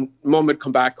when Mum would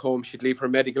come back home, she'd leave her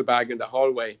medical bag in the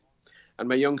hallway. And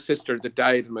my young sister that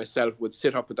died and myself would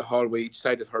sit up at the hallway each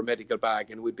side of her medical bag,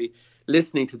 and we'd be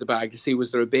listening to the bag to see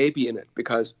was there a baby in it,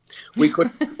 because we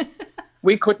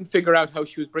couldn't figure out how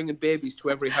she was bringing babies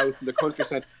to every house in the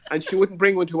countryside, and she wouldn't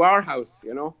bring one to our house,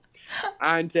 you know.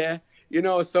 And you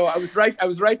know, so I was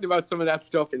writing about some of that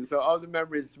stuff, and so all the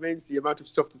memories, means the amount of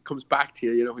stuff that comes back to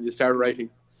you, you know, when you start writing,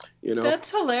 you know.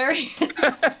 That's hilarious.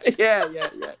 Yeah.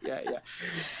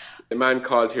 The man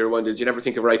called here one day, did you never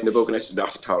think of writing a book? And I said,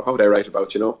 not at all. How would I write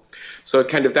about, you know? So it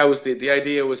kind of, that was the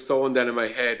idea was sown then in my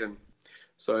head. And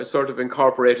so I sort of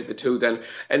incorporated the two then.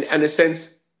 And in a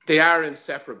sense, they are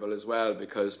inseparable as well,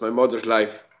 because my mother's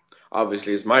life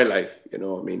obviously is my life, you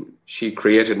know. I mean, she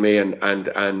created me,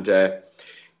 and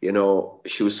you know,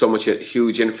 she was so much a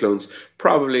huge influence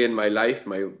probably in my life,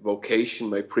 my vocation,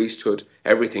 my priesthood,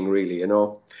 everything really, you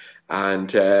know.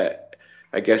 And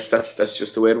I guess that's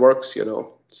just the way it works, you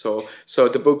know. So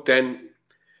the book then,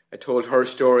 I told her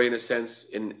story in a sense.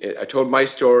 I told my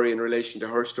story in relation to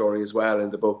her story as well in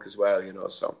the book as well, you know.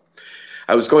 So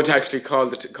I was going to actually call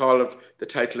the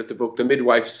title of the book "The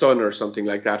Midwife's Son" or something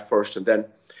like that first, and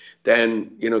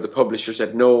then you know, the publisher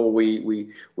said no,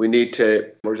 we need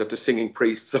to have the singing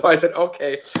priest. So I said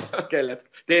okay,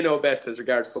 they know best as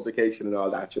regards publication and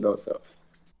all that, you know. So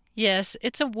yes,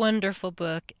 it's a wonderful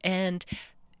book, and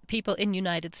people in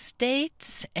United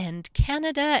States and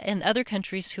Canada and other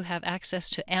countries who have access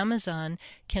to Amazon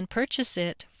can purchase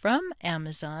it from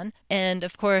Amazon. And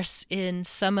of course, in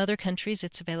some other countries,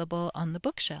 it's available on the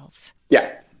bookshelves.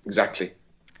 Yeah, exactly.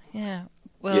 Yeah.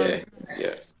 Well,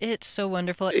 yeah. It's so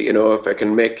wonderful. You know, if I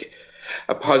can make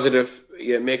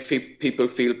people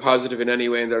feel positive in any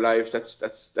way in their lives,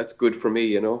 that's good for me,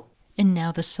 you know. And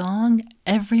now the song,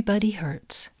 Everybody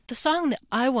Hurts. The song that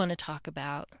I want to talk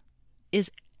about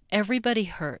is Everybody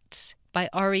Hurts by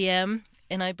R.E.M.,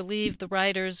 and I believe the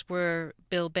writers were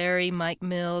Bill Berry, Mike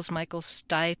Mills, Michael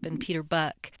Stipe, and Peter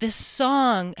Buck. This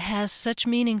song has such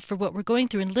meaning for what we're going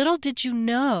through, and little did you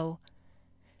know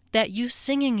that you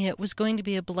singing it was going to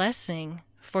be a blessing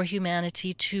for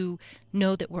humanity to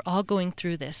know that we're all going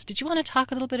through this. Did you want to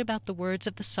talk a little bit about the words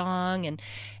of the song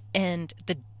and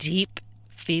the deep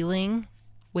feeling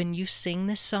when you sing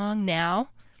this song now?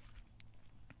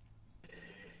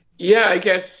 Yeah, I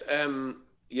guess, when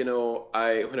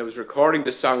I was recording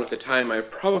the song at the time, I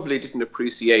probably didn't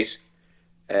appreciate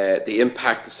the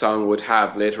impact the song would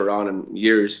have later on in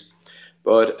years.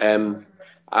 But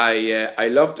I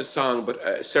love the song,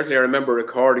 but certainly I remember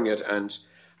recording it, and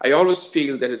I always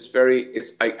feel that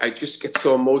I just get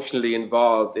so emotionally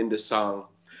involved in the song.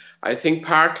 I think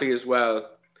partly as well,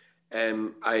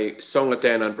 I sung it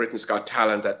then on Britain's Got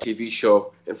Talent, that TV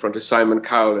show, in front of Simon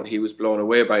Cowell, and he was blown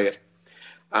away by it.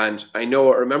 And I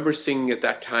remember singing at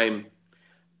that time,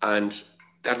 and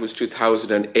that was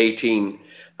 2018,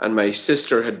 and my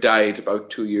sister had died about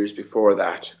 2 years before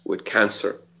that with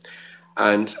cancer.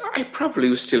 And I probably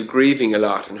was still grieving a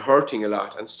lot and hurting a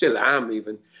lot, and still am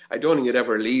even. I don't think it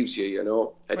ever leaves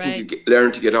you, I think you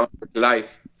learn to get on with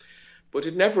life, but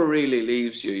it never really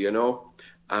leaves you,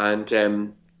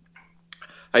 And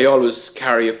I always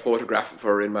carry a photograph of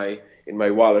her in my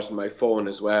wallet and my phone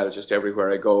as well, just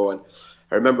everywhere I go. And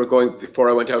I remember going, before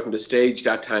I went out on the stage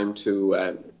that time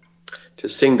to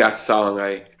sing that song,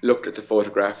 I looked at the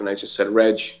photograph and I just said,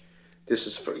 Reg, this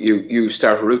is for you. You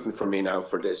start rooting for me now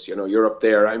for this. You're up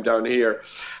there, I'm down here.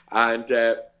 And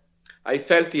I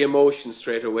felt the emotion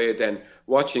straight away then.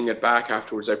 Watching it back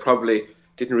afterwards, I probably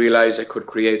didn't realize I could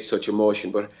create such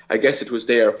emotion, but I guess it was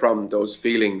there from those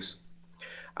feelings.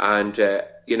 And,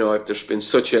 there's been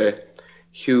such a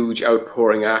huge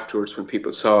outpouring afterwards when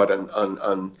people saw it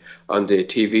on the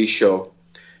TV show.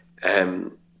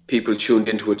 People tuned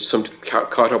into it, some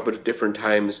caught up at different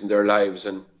times in their lives,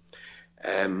 and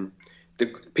the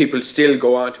people still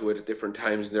go on to it at different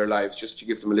times in their lives just to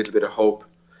give them a little bit of hope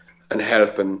and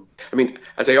help. And I mean,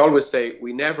 as I always say,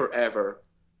 we never ever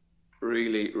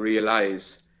really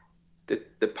realize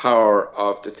the power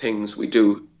of the things we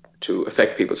do to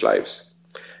affect people's lives.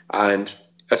 And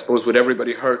I suppose with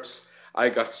Everybody Hurts, I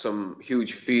got some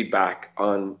huge feedback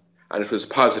and it was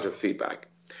positive feedback.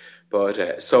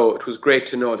 But so it was great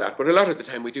to know that. But a lot of the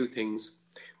time we do things,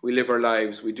 we live our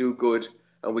lives, we do good,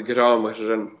 and we get on with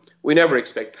it. And we never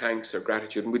expect thanks or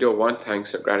gratitude, and we don't want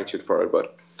thanks or gratitude for it.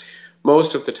 But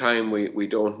most of the time we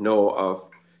don't know of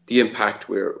the impact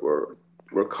we're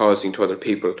causing to other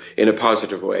people in a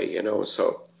positive way,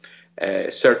 So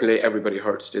certainly Everybody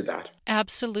Hurts did that.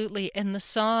 Absolutely. And the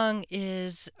song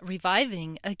is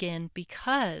reviving again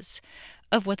because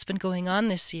of what's been going on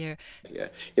this year. Yeah,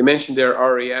 you mentioned there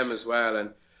REM as well,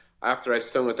 and after I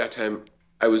sung at that time,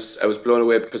 I was blown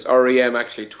away because REM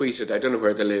actually tweeted. I don't know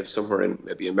where they live, somewhere in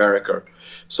maybe America, or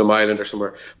some island or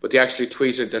somewhere, but they actually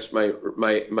tweeted that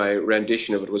my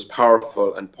rendition of it was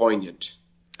powerful and poignant,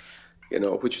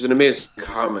 which was an amazing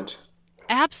comment.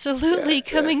 Absolutely,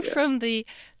 coming from the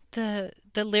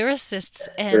lyricists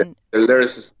and the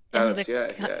lyricists.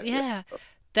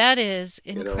 That is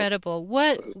incredible.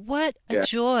 What a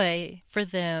joy for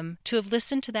them to have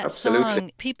listened to that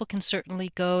song. People can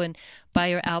certainly go and buy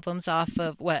your albums off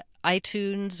of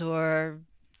iTunes or.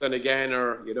 Then again,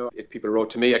 or if people wrote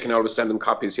to me, I can always send them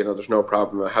copies. There's no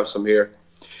problem. I have some here,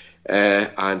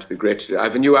 and it'd be great to do. I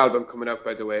have a new album coming out,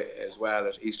 by the way, as well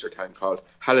at Easter time called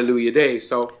Hallelujah Day.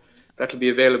 So that'll be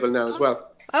available now as well.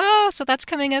 Oh, so that's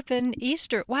coming up in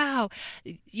Easter. Wow.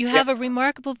 You have a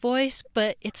remarkable voice,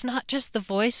 but it's not just the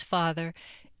voice, Father.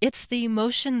 It's the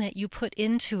emotion that you put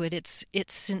into it. It's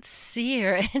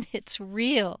sincere and it's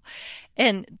real.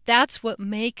 And that's what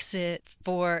makes it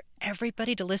for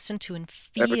everybody to listen to and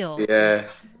feel. Yeah.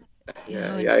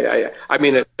 I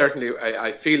mean, certainly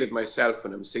I feel it myself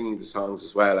when I'm singing the songs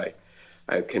as well.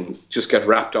 I can just get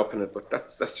wrapped up in it, but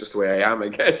that's just the way I am, I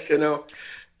guess,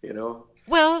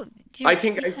 Well, I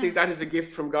think I see that as a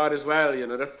gift from God as well.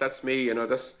 That's me.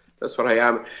 That's what I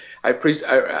am. I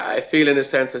feel in a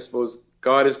sense, I suppose,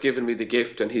 God has given me the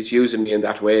gift and He's using me in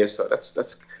that way. So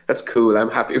that's cool. I'm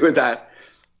happy with that.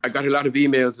 I got a lot of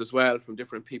emails as well from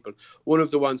different people. One of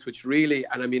the ones which really,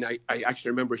 and I mean, I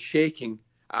actually remember shaking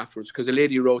afterwards because a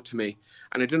lady wrote to me,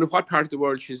 and I don't know what part of the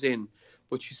world she's in,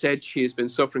 but she said she has been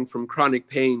suffering from chronic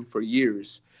pain for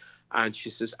years, and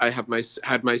she says I had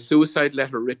my suicide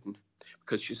letter written.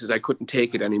 Because she says I couldn't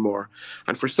take it anymore.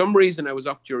 And for some reason I was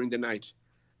up during the night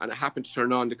and I happened to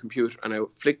turn on the computer and I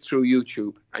flicked through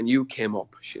YouTube and you came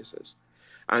up, she says.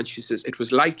 And she says, it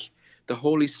was like the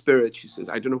Holy Spirit, she says.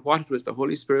 I don't know what it was, the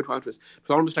Holy Spirit, what it was. It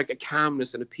was almost like a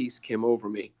calmness and a peace came over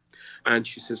me. And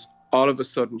she says, all of a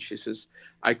sudden, she says,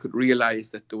 I could realize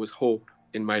that there was hope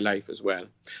in my life as well.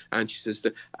 And she says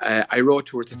that I wrote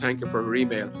to her to thank her for her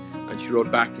email, and she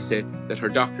wrote back to say that her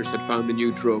doctors had found a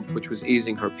new drug which was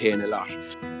easing her pain a lot.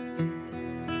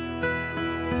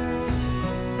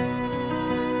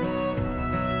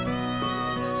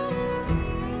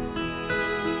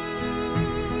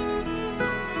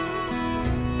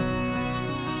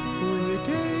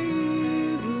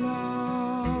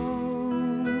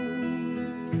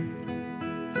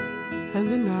 And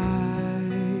the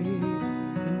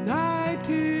night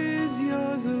is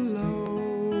yours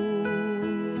alone.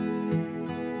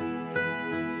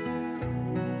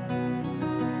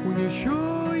 When you're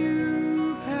sure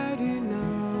you've had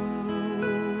enough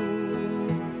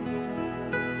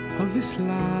of this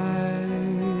life,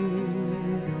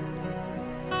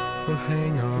 well,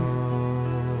 hang on.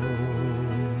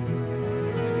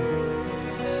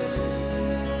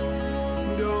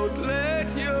 Don't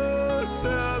let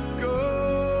yourself go.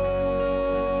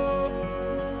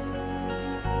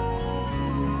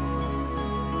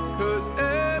 'Cause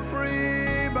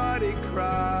everybody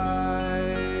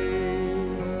cries,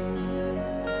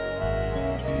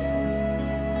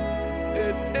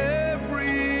 and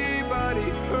everybody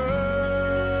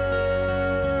hurts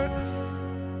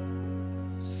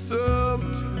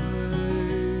sometimes.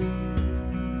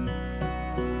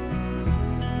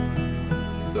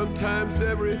 Sometimes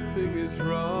everything is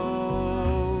wrong.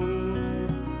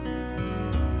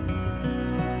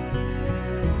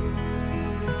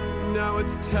 Now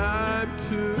it's time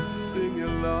to sing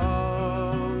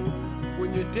along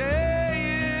when your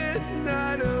day is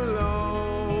not alone.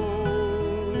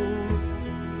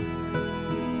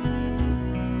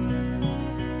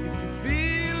 If you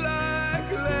feel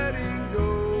like letting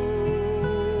go,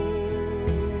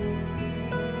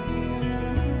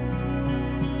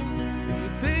 if you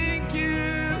think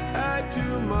you've had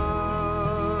too much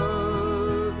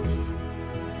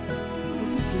of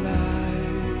this life,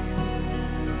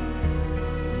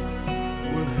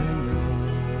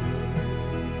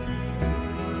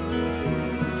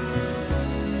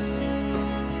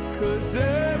 'cause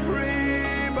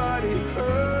everybody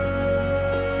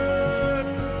hurts.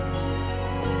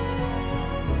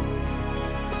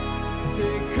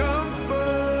 Take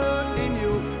comfort in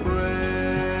your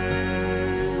friends.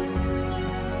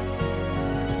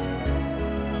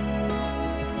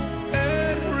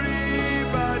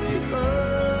 Everybody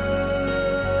hurts.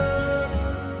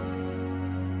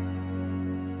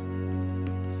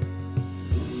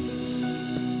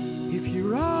 If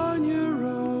you're on your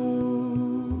own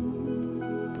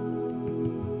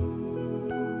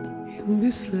in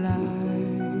this life,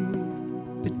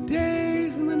 the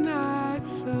days and the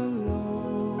nights are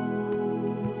long.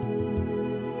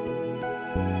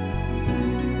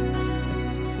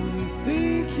 When you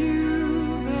think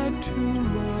you've had too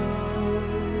much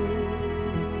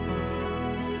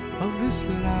of this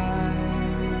life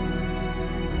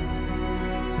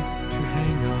to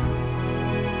hang on.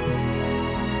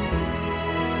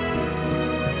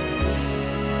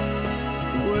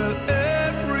 Well,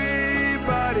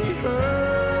 everybody hurts.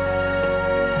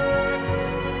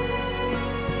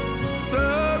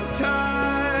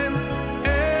 Sometimes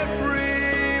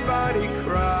everybody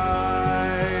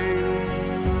cries.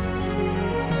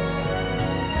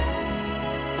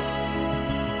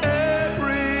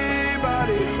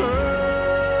 Everybody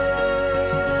hurts.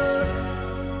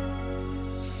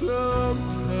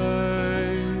 Sometimes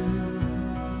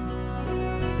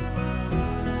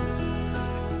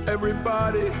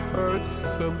everybody hurts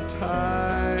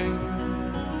sometime.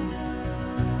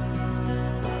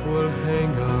 Well,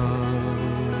 hang on.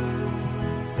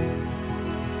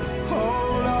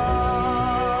 Hold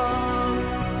on.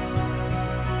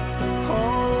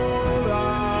 Hold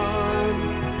on.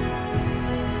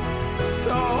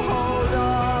 So hold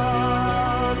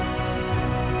on.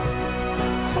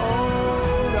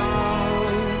 Hold on.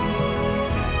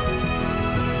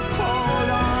 Hold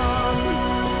on.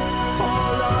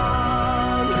 Hold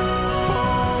on.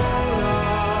 Hold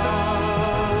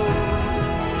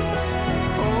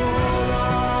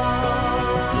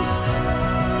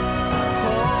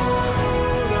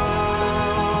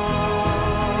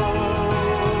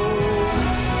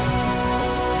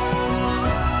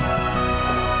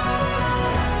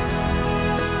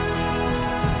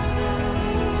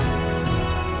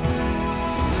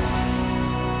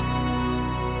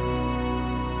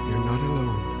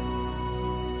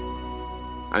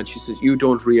And she says, you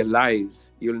don't realize,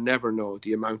 you'll never know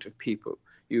the amount of people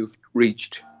you've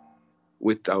reached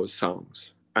with those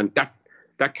songs. And that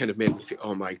kind of made me feel,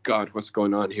 oh my God, what's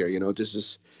going on here? You know, this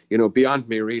is, you know, beyond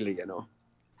me really, you know.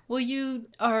 Well, you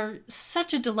are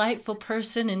such a delightful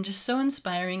person and just so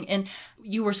inspiring. And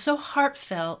you were so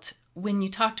heartfelt when you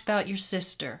talked about your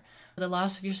sister, the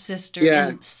loss of your sister. Yeah.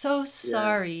 And so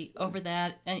sorry over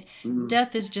that.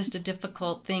 Death is just a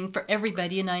difficult thing for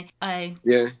everybody. And I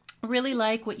Yeah. really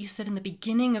like what you said in the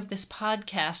beginning of this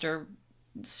podcast, or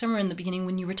somewhere in the beginning,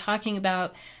 when you were talking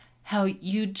about how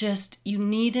you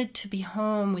needed to be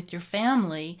home with your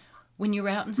family when you were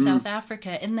out in South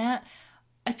Africa. And that,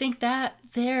 I think that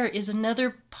there is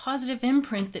another positive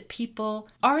imprint, that people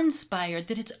are inspired,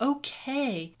 that it's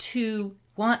okay to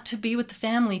want to be with the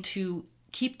family, to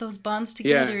keep those bonds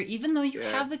together, even though you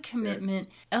have a commitment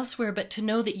elsewhere, but to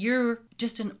know that you're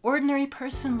just an ordinary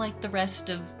person like the rest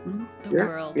of the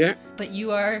world, but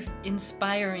you are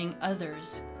inspiring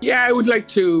others. Yeah, I would like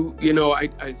to,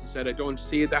 as I said, I don't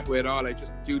see it that way at all. I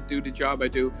just do the job I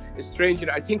do. It's strange.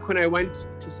 I think when I went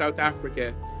to South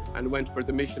Africa and went for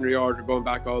the missionary order, going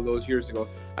back all those years ago,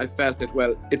 I felt that,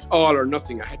 well, it's all or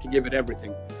nothing. I had to give it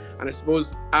everything. And I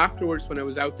suppose afterwards, when I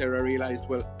was out there, I realized,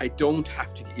 well, I don't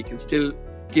have to. You can still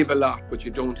give a lot, but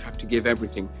you don't have to give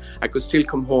everything. I could still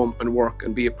come home and work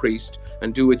and be a priest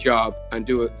and do a job and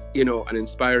do an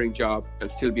inspiring job, and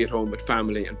still be at home with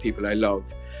family and people I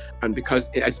love. And because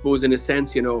I suppose, in a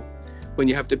sense, when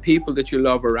you have the people that you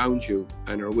love around you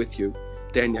and are with you,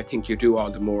 then I think you do all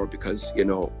the more, because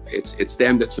it's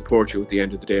them that support you at the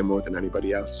end of the day more than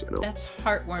anybody else. That's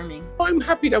heartwarming. I'm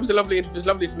happy. That was a lovely interview. It was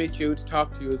lovely to meet you, to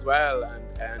talk to you as well,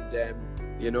 and I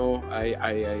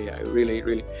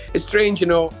really, it's strange.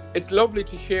 It's lovely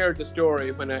to share the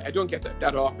story when I don't get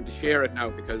that often to share it now,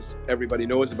 because everybody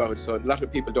knows about it. So a lot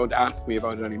of people don't ask me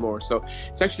about it anymore. So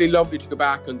it's actually lovely to go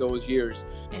back on those years.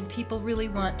 And people really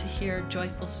want to hear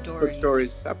joyful stories. Good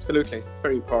stories, absolutely. It's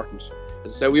very important.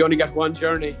 As I say, we only got one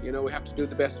journey. We have to do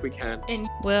the best we can. And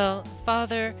well,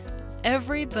 Father,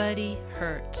 everybody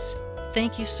hurts.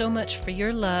 Thank you so much for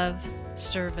your love,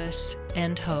 service,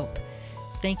 and hope.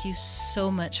 Thank you so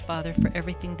much, Father, for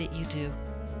everything that you do.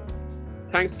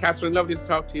 Thanks, Catherine. Lovely to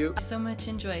talk to you. So much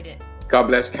enjoyed it. God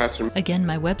bless, Catherine. Again,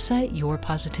 my website,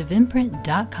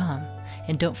 yourpositiveimprint.com.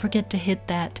 And don't forget to hit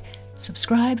that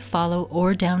subscribe, follow,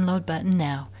 or download button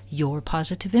now. Your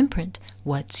Positive Imprint.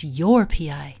 What's your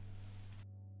PI?